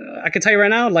 And I can tell you right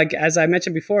now, like as I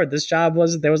mentioned before, there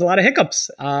was a lot of hiccups.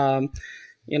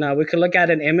 We could look at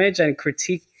an image and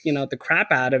critique, the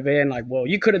crap out of it, and like, well,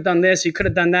 you could have done this, you could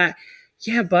have done that.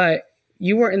 Yeah, but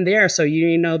you weren't there, so you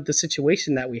didn't know the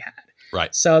situation that we had.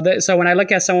 Right. So when I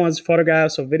look at someone's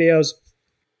photographs or videos,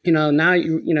 now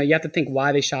you have to think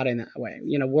why they shot it in that way.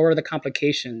 What were the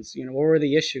complications? What were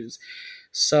the issues?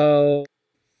 So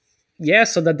yeah,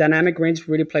 so the dynamic range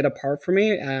really played a part for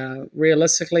me.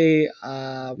 Realistically,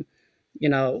 was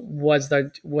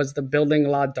the building a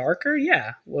lot darker?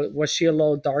 Yeah. Was she a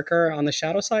little darker on the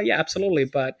shadow side? Yeah, absolutely.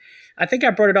 But I think I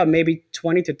brought it up maybe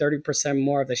 20 to 30%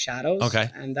 more of the shadows. Okay.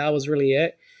 And that was really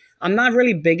it. I'm not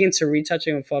really big into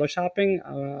retouching and photoshopping.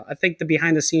 I think the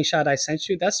behind the scenes shot I sent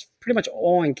you, that's pretty much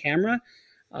all in camera.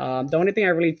 The only thing I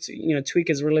really tweak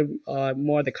is really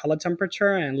more the color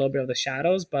temperature and a little bit of the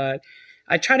shadows, but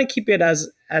I try to keep it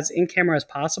as in camera as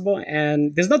possible.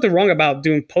 And there's nothing wrong about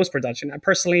doing post production.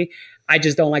 I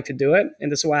just don't like to do it,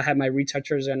 and this is why I have my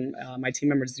retouchers and my team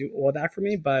members do all that for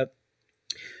me. But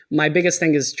my biggest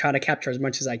thing is try to capture as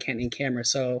much as I can in camera.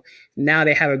 So now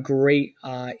they have a great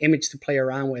image to play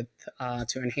around with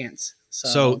to enhance.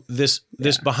 So this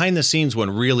behind the scenes one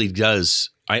really does.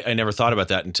 I never thought about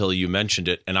that until you mentioned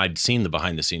it, and I'd seen the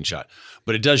behind the scenes shot.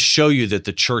 But it does show you that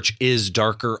the church is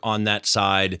darker on that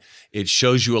side. It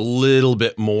shows you a little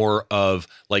bit more of,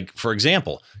 like, for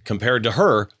example, compared to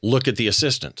her, look at the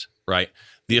assistant, right?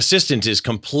 The assistant is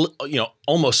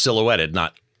almost silhouetted,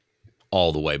 not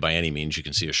all the way by any means. You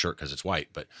can see a shirt because it's white,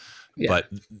 but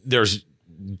there's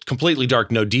completely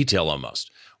dark, no detail almost.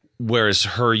 Whereas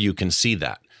her, you can see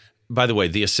that. By the way,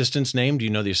 the assistant's name, do you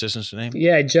know the assistant's name?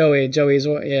 Yeah, Joey. Joey's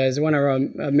one of our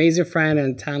amazing friend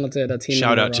and talented team.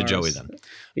 Shout out to Joey then.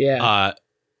 Yeah. I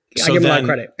give him a lot of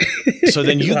credit. So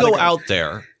then you go out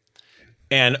there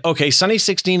and, okay, Sunny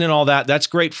 16 and all that, that's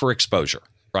great for exposure,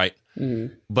 right?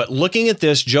 Mm-hmm. But looking at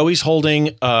this, Joey's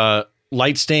holding a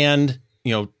light stand,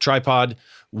 tripod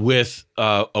with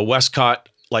a Westcott,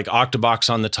 like Octabox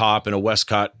on the top and a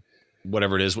Westcott,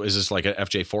 whatever it is. Is this like a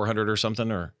FJ 400 or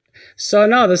something, or? So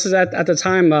no, this is at the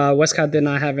time, Westcott did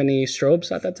not have any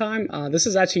strobes at the time. This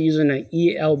is actually using an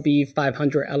ELB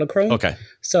 500 Elechrome. Okay.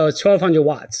 So it's 1200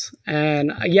 watts.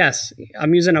 And yes,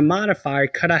 I'm using a modifier.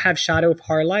 Could I have shot it with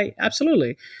hard light?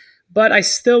 Absolutely. But I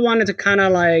still wanted to kind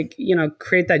of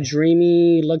create that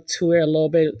dreamy look to it, a little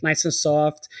bit nice and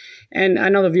soft. And I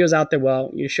know the viewers out there,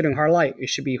 well, you're shooting hard light. It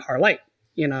should be hard light.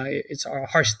 It's a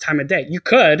harsh time of day. You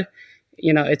could,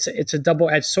 it's a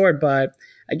double-edged sword, but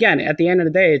again, at the end of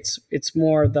the day, it's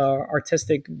more the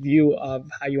artistic view of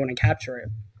how you want to capture it.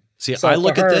 See, so I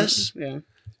look at this,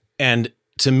 and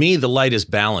to me, the light is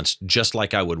balanced just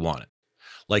like I would want it.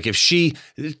 Like if she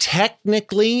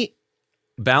technically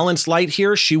balanced light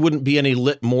here, she wouldn't be any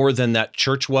lit more than that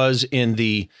church was in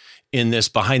this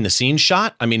behind the scenes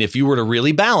shot. I mean, if you were to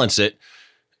really balance it,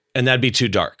 and that'd be too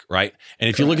dark, right? And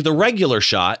if you look at the regular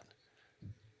shot,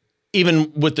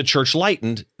 even with the church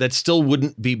lightened, that still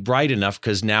wouldn't be bright enough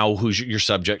because now your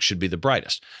subject should be the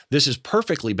brightest. This is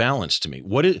perfectly balanced to me.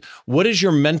 What is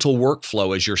your mental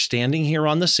workflow as you're standing here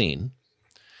on the scene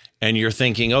and you're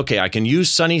thinking, okay, I can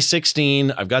use Sunny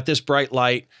 16. I've got this bright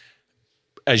light.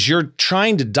 As you're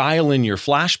trying to dial in your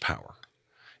flash power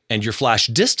and your flash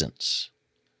distance,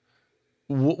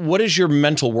 what is your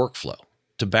mental workflow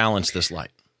to balance this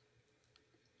light?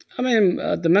 I mean,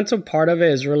 the mental part of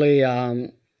it is really,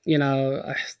 to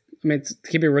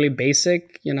keep it really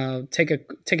basic, take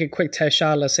a quick test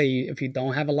shot. Let's say if you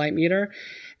don't have a light meter,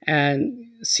 and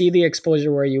see the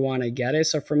exposure where you want to get it.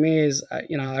 So for me is, I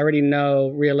already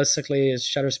know realistically is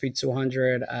shutter speed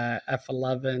 200,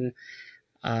 f11,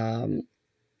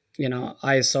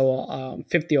 ISO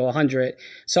 50 or 100.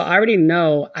 So I already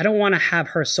know I don't want to have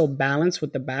her so balanced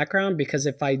with the background, because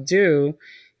if I do,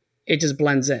 it just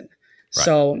blends in. Right.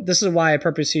 So this is why I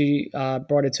purposely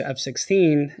brought it to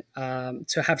f16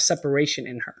 to have separation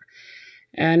in her.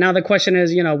 And now the question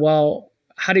is,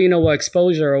 how do you know what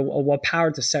exposure or what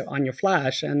power to set on your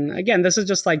flash? And again, this is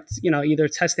just like, either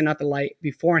testing out the light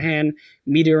beforehand,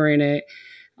 metering it,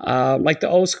 like the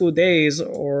old school days,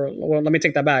 or let me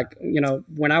take that back.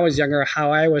 When I was younger,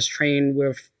 how I was trained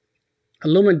with A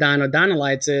lumen-dyne or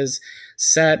dynamites is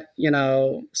set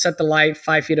the light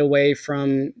 5 feet away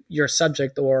from your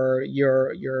subject or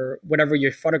your whatever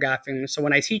you're photographing. So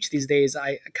when I teach these days,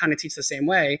 I kind of teach the same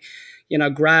way.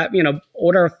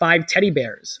 Order 3 teddy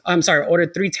bears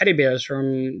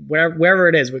from wherever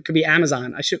it is. It could be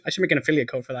Amazon. I should make an affiliate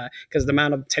code for that because the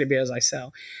amount of teddy bears I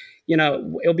sell.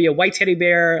 It'll be a white teddy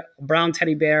bear, a brown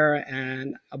teddy bear,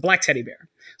 and a black teddy bear.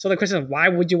 So the question is, why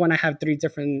would you want to have 3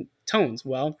 different tones?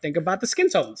 Well, think about the skin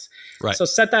tones. Right. So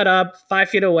set that up 5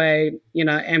 feet away,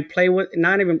 and play with,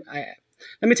 let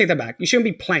me take that back. You shouldn't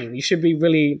be playing. You should be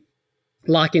really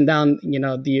locking down,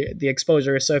 the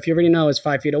exposure. So if you already know it's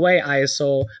 5 feet away,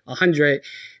 ISO 100,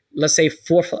 let's say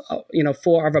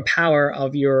four of a power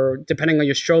of depending on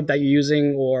your strobe that you're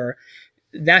using, or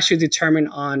that should determine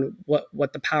on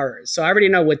what the power is. So I already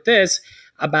know with this,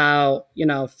 about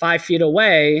 5 feet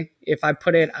away, if I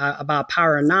put it about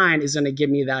power of 9, is going to give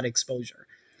me that exposure.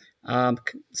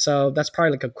 So that's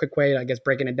probably like a quick way, I guess,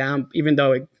 breaking it down, even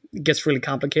though it gets really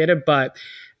complicated. But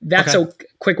that's a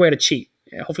quick way to cheat.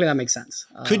 Yeah, hopefully that makes sense.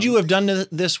 Could you have done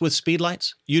this with speed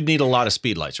lights? You'd need a lot of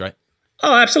speed lights, right?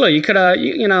 Oh, absolutely. You could,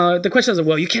 the question is,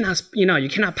 well, you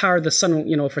cannot power the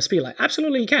sun, for speed light.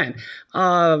 Absolutely, you can.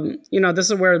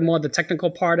 This is where more the technical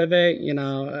part of it,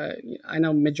 I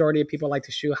know majority of people like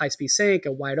to shoot high speed sync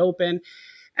or wide open.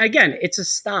 And again, it's a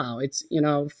style. It's,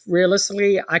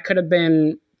 realistically, I could have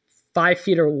been 5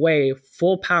 feet away,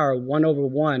 full power,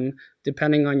 1/1,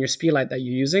 depending on your speed light that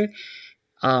you're using,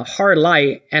 hard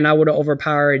light, and I would have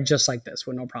overpowered just like this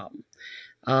with no problem.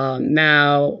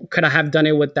 Now, could I have done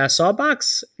it with that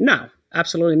softbox? No,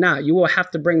 absolutely not. You will have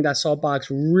to bring that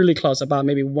softbox really close, about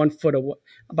maybe 1 foot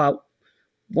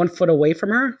away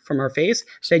from her face.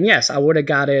 Then yes, I would have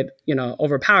got it,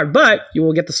 overpowered, but you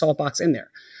will get the softbox in there.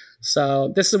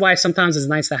 So this is why sometimes it's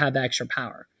nice to have that extra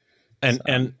power.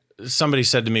 And somebody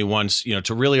said to me once,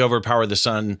 to really overpower the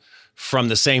sun from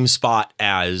the same spot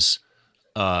as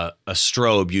a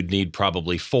strobe, you'd need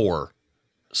probably 4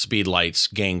 speed lights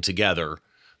ganged together.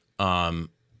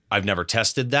 I've never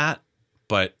tested that,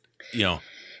 but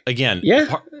again,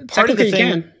 part of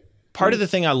the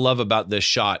thing I love about this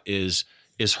shot is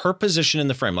her position in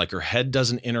the frame. Like, her head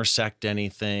doesn't intersect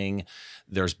anything.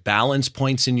 There's balance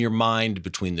points in your mind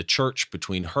between the church,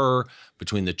 between her,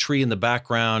 between the tree in the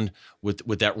background,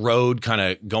 with that road kind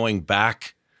of going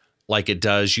back like it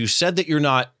does. You said that you're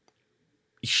not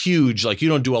huge, like you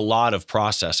don't do a lot of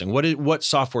processing. What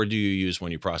software do you use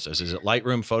when you process? Is it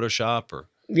Lightroom, Photoshop, or?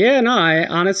 Yeah, no, I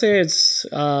honestly, it's,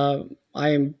 I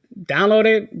download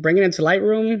it, bring it into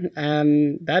Lightroom,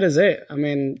 and that is it. I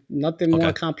mean, nothing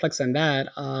more complex than that.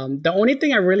 The only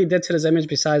thing I really did to this image,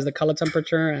 besides the color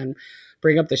temperature and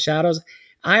bring up the shadows,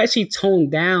 I actually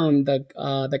toned down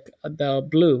the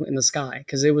blue in the sky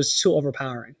because it was too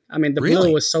overpowering. I mean, the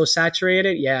blue was so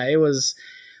saturated. Yeah, it was,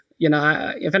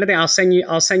 if anything, I'll send you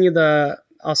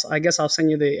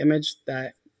the image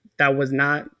that was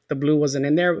not, the blue wasn't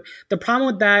in there. The problem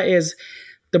with that is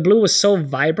the blue was so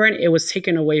vibrant, it was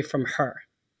taken away from her,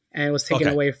 and it was taken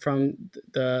away from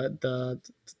the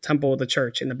temple of the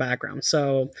church in the background.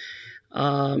 So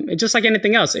it's just like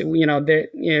anything else.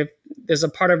 If there's a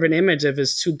part of an image, if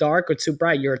it's too dark or too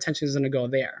bright, your attention is going to go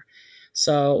there.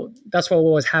 So that's what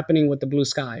was happening with the blue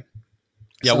sky.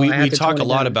 Yeah, so we talk a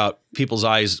lot about people's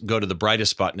eyes go to the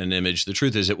brightest spot in an image. The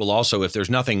truth is, it will also, if there's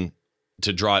nothing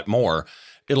to draw it more,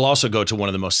 it'll also go to one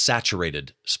of the most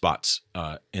saturated spots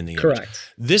in the image.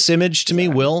 Correct. This image to me,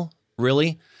 Will,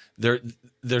 really,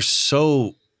 there's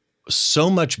so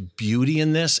much beauty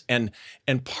in this, and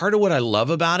part of what I love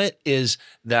about it is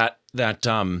that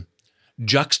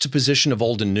juxtaposition of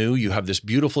old and new. You have this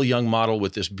beautiful young model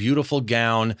with this beautiful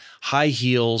gown, high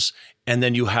heels, and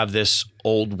then you have this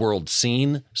old world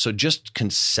scene. So just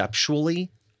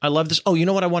conceptually, I love this. Oh, you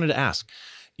know what I wanted to ask?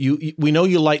 We know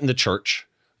you light in the church.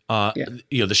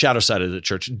 The shadow side of the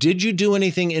church. Did you do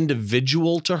anything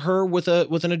individual to her with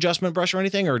an adjustment brush or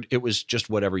anything, or it was just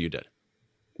whatever you did?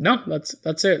 No,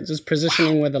 that's it. Just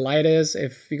positioning where the light is.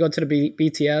 If you go to the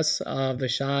BTS of the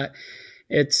shot,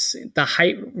 it's the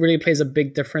height really plays a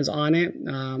big difference on it.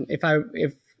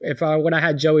 If I would have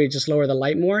had Joey just lower the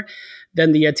light more,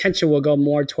 then the attention will go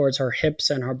more towards her hips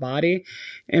and her body.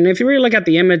 And if you really look at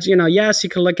the image, yes, you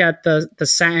can look at the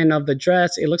satin of the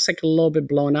dress. It looks like a little bit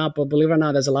blown out, but believe it or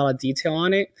not, there's a lot of detail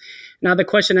on it. Now the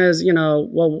question is,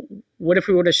 well, what if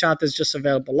we would have shot this just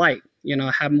available light?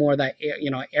 Have more of that,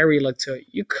 airy look to it.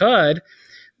 You could,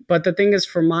 but the thing is,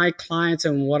 for my clients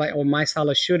and or my style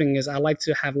of shooting is, I like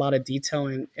to have a lot of detail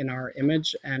in our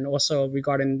image, and also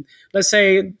regarding, let's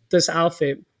say this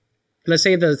outfit. Let's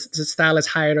say the stylist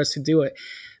hired us to do it.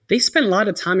 they spend a lot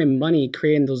of time and money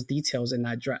creating those details in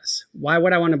that dress. Why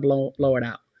would I want to blow it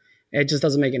out? It just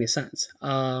doesn't make any sense.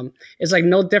 It's like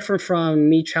no different from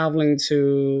me traveling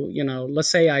to, let's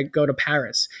say I go to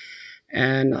Paris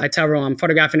and I tell everyone I'm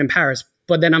photographing in Paris,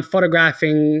 but then I'm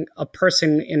photographing a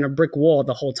person in a brick wall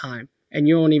the whole time. And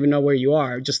you don't even know where you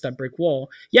are, just that brick wall.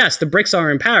 Yes, the bricks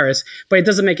are in Paris, but it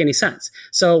doesn't make any sense.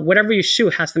 So whatever you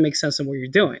shoot has to make sense in what you're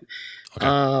doing. Okay.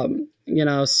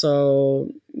 So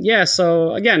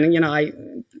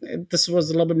again, this was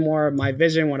a little bit more of my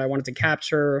vision, what I wanted to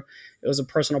capture. It was a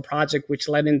personal project, which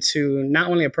led into not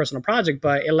only a personal project,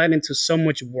 but it led into so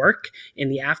much work in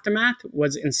the aftermath.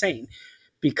 Was insane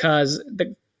because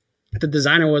the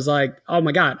designer was like, oh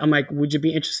my God. I'm like, would you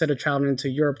be interested in traveling to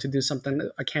Europe to do something,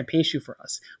 a campaign shoot for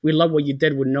us? We love what you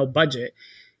did with no budget.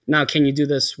 Now, can you do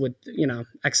this with,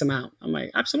 X amount? I'm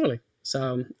like, absolutely.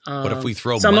 So what if we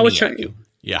throw money at you?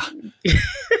 Yeah.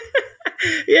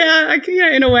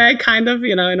 In a way, kind of,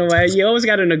 in a way. You always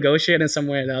got to negotiate in some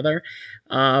way or another.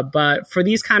 But for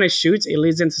these kind of shoots, it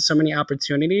leads into so many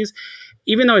opportunities.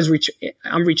 Even though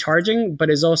I'm recharging, but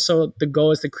it's also the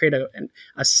goal is to create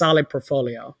a solid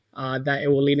portfolio that it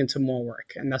will lead into more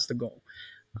work. And that's the goal.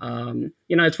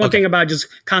 It's one thing about just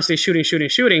constantly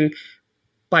shooting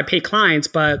by paid clients,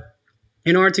 but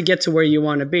in order to get to where you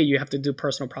want to be, you have to do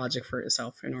personal project for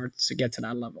yourself in order to get to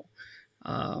that level.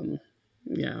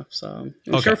 So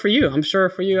I'm sure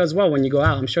for you as well, when you go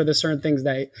out, I'm sure there's certain things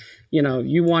that,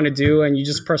 you want to do and you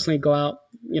just personally go out,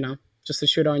 just to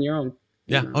shoot on your own.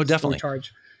 Yeah. Definitely.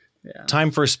 Charge. Yeah.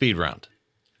 Time for a speed round.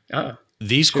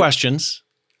 These questions,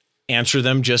 answer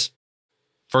them just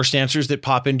first answers that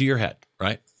pop into your head,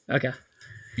 right? Okay.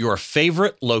 Your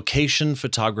favorite location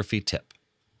photography tip?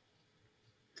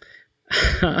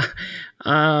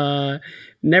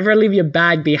 Never leave your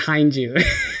bag behind you.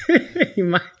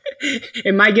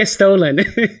 It might get stolen.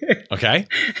 Okay.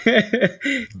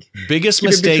 Biggest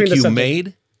mistake you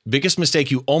made? Biggest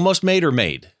mistake you almost made or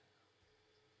made?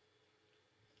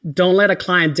 Don't let a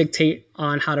client dictate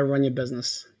on how to run your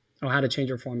business or how to change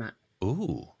your format.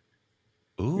 Ooh.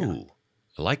 Yeah.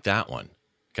 I like that one.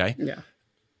 Okay. Yeah.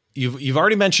 You've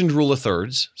already mentioned rule of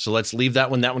thirds, so let's leave that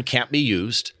one. That one can't be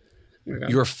used.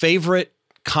 Okay. Your favorite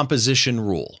composition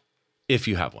rule, if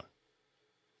you have one.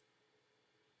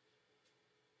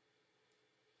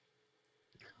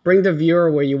 Bring the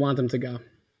viewer where you want them to go.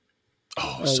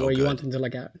 Oh, so where good. You want them to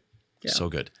look at. Yeah. So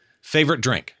good. Favorite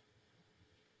drink?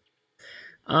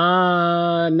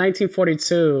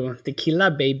 1942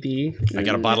 tequila, baby. I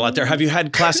got a bottle out there. Have you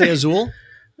had Clase Azul?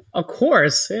 Of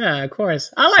course. Yeah, of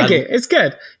course. I like it. It's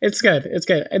good.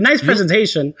 A nice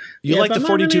presentation. You like the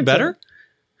 42 better?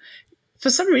 For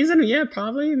some reason, yeah,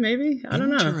 probably, maybe. I don't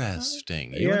know.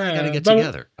 Interesting. You and I got to get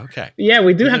together. Okay. Yeah,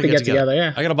 we do have to get together.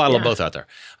 Yeah. I got a bottle of both out there.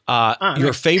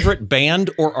 Your favorite band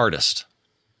or artist?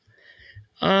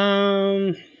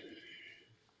 That's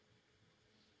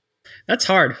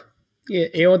hard.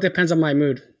 It all depends on my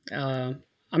mood.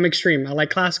 I'm extreme. I like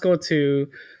classical to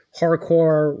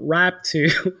hardcore rap to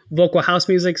vocal house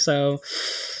music. So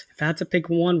if I had to pick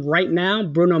one right now,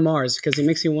 Bruno Mars, because he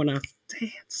makes you want to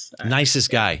dance.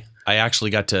 Nicest guy. I actually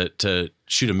got to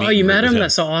shoot a meet and greet. Oh, you met him?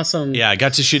 That's so awesome. Yeah, I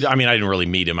got to shoot. I mean, I didn't really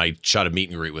meet him. I shot a meet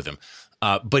and greet with him.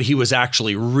 But he was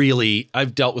actually really,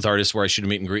 I've dealt with artists where I shoot a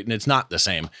meet and greet and it's not the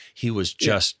same. He was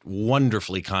just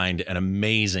wonderfully kind and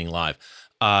amazing live.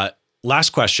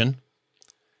 Last question.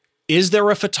 Is there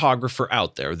a photographer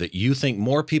out there that you think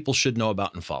more people should know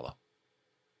about and follow?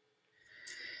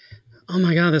 Oh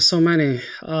my God, there's so many.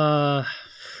 Oh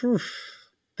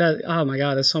my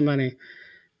God, there's so many.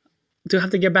 Do I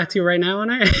have to get back to you right now on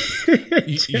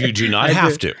it? You do not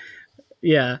have to.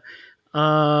 Yeah.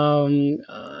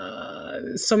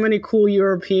 So many cool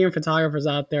European photographers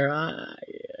out there.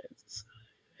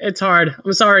 It's hard.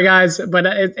 I'm sorry, guys, but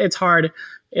it's hard.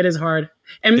 It is hard.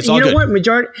 And you know what?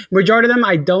 Majority of them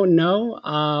I don't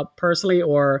know personally,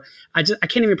 or I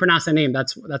can't even pronounce the name.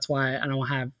 That's why I don't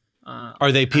have.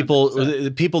 Are they people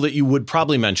that you would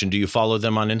probably mention? Do you follow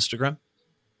them on Instagram?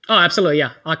 Oh, absolutely.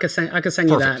 Yeah. I could send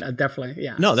you that. Definitely.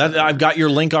 Yeah. No, I've got your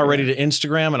link already to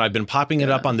Instagram and I've been popping it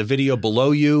up on the video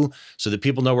below you so that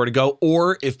people know where to go.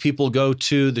 Or if people go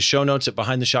to the show notes at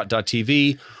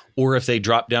behindtheshot.tv, or if they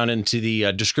drop down into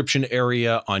the description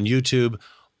area on YouTube,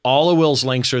 all of Will's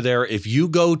links are there. If you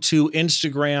go to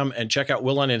Instagram and check out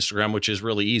Will on Instagram, which is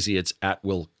really easy, it's at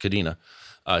Will Cadena,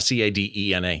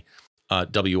 Cadena,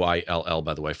 Will,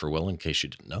 by the way, for Will, in case you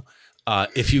didn't know.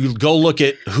 If you go look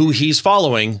at who he's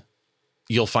following,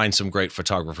 you'll find some great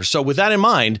photographers. So with that in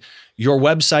mind, your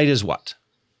website is what?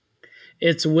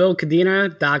 It's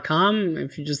willcadena.com.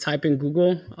 If you just type in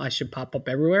Google, I should pop up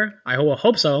everywhere. I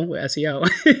hope so with SEO.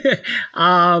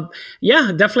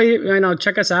 Yeah, definitely,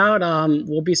 check us out.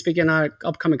 We'll be speaking at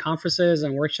upcoming conferences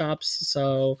and workshops.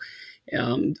 So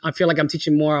I feel like I'm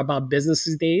teaching more about business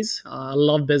these days. I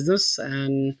love business.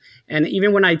 And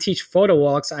even when I teach photo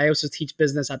walks, I also teach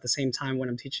business at the same time when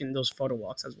I'm teaching those photo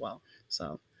walks as well.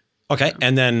 So. Okay.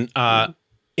 And then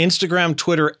Instagram,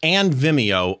 Twitter, and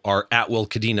Vimeo are at Will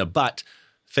Cadena, but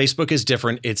Facebook is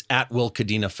different. It's at Will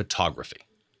Cadena Photography.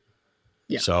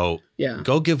 Yeah. So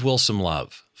go give Will some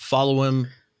love. Follow him,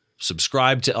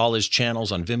 subscribe to all his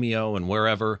channels on Vimeo and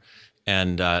wherever.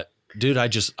 And dude,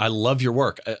 I love your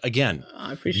work. Again,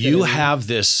 I appreciate you it. have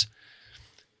this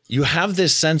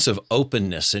sense of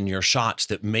openness in your shots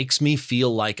that makes me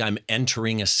feel like I'm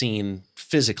entering a scene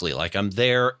physically, like I'm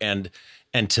there.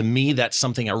 And to me, that's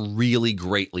something I really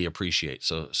greatly appreciate.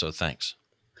 So thanks.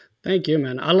 Thank you,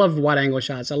 man. I love wide angle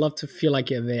shots. I love to feel like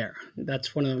you're there.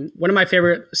 That's one of my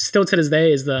favorite. Still to this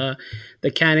day is the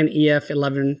Canon EF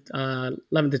 11-24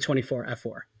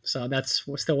 f4. So that's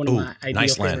still one of my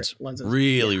ideal favorite lenses.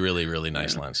 Really, really, really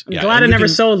nice lens. I'm glad I never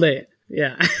sold it.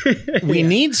 Yeah. We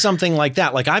need something like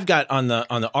that. Like I've got on the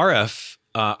RF.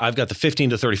 I've got the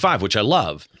 15-35, which I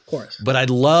love. Of course. But I'd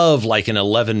love like an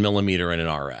 11 millimeter in an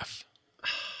RF.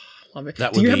 Love it.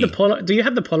 Do you have the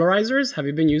polarizers? Have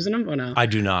you been using them or no? I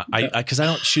do not. Because I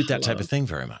don't shoot that type of thing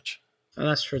very much. Oh,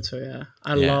 that's true too. Yeah,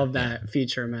 I love that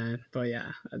feature, man. But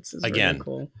yeah, it's again really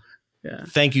cool. Yeah.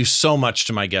 Thank you so much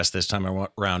to my guest this time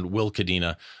around, Will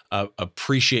Cadena.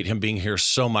 Appreciate him being here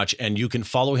so much. And you can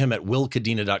follow him at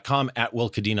willcadena.com, at Will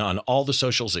Cadena on all the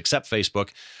socials except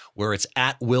Facebook, where it's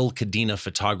at Will Cadena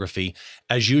Photography.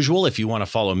 As usual, if you want to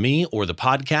follow me or the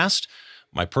podcast,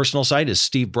 my personal site is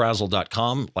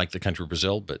stevebrazill.com, like the country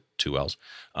Brazil, but 2 L's.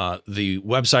 The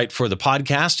website for the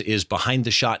podcast is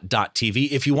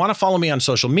behindtheshot.tv. If you want to follow me on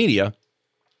social media,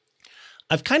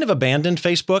 I've kind of abandoned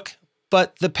Facebook,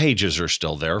 but the pages are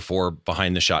still there for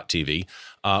Behind the Shot TV,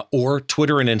 or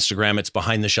Twitter and Instagram. It's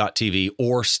Behind the Shot TV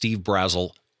or Steve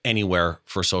Brazill anywhere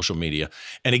for social media.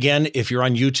 And again, if you're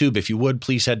on YouTube, if you would,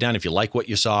 please head down. If you like what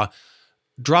you saw,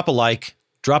 drop a like,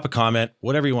 drop a comment,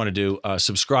 whatever you want to do,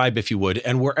 subscribe if you would.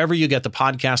 And wherever you get the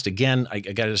podcast, again, I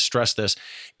got to stress this,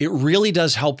 it really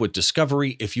does help with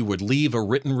discovery if you would leave a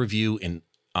written review in,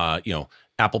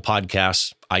 Apple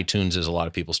Podcasts, iTunes, as a lot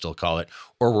of people still call it,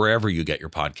 or wherever you get your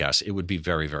podcasts. It would be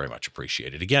very, very much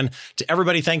appreciated. Again, to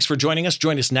everybody, thanks for joining us.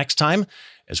 Join us next time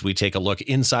as we take a look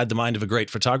inside the mind of a great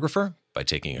photographer by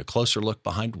taking a closer look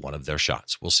behind one of their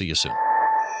shots. We'll see you soon.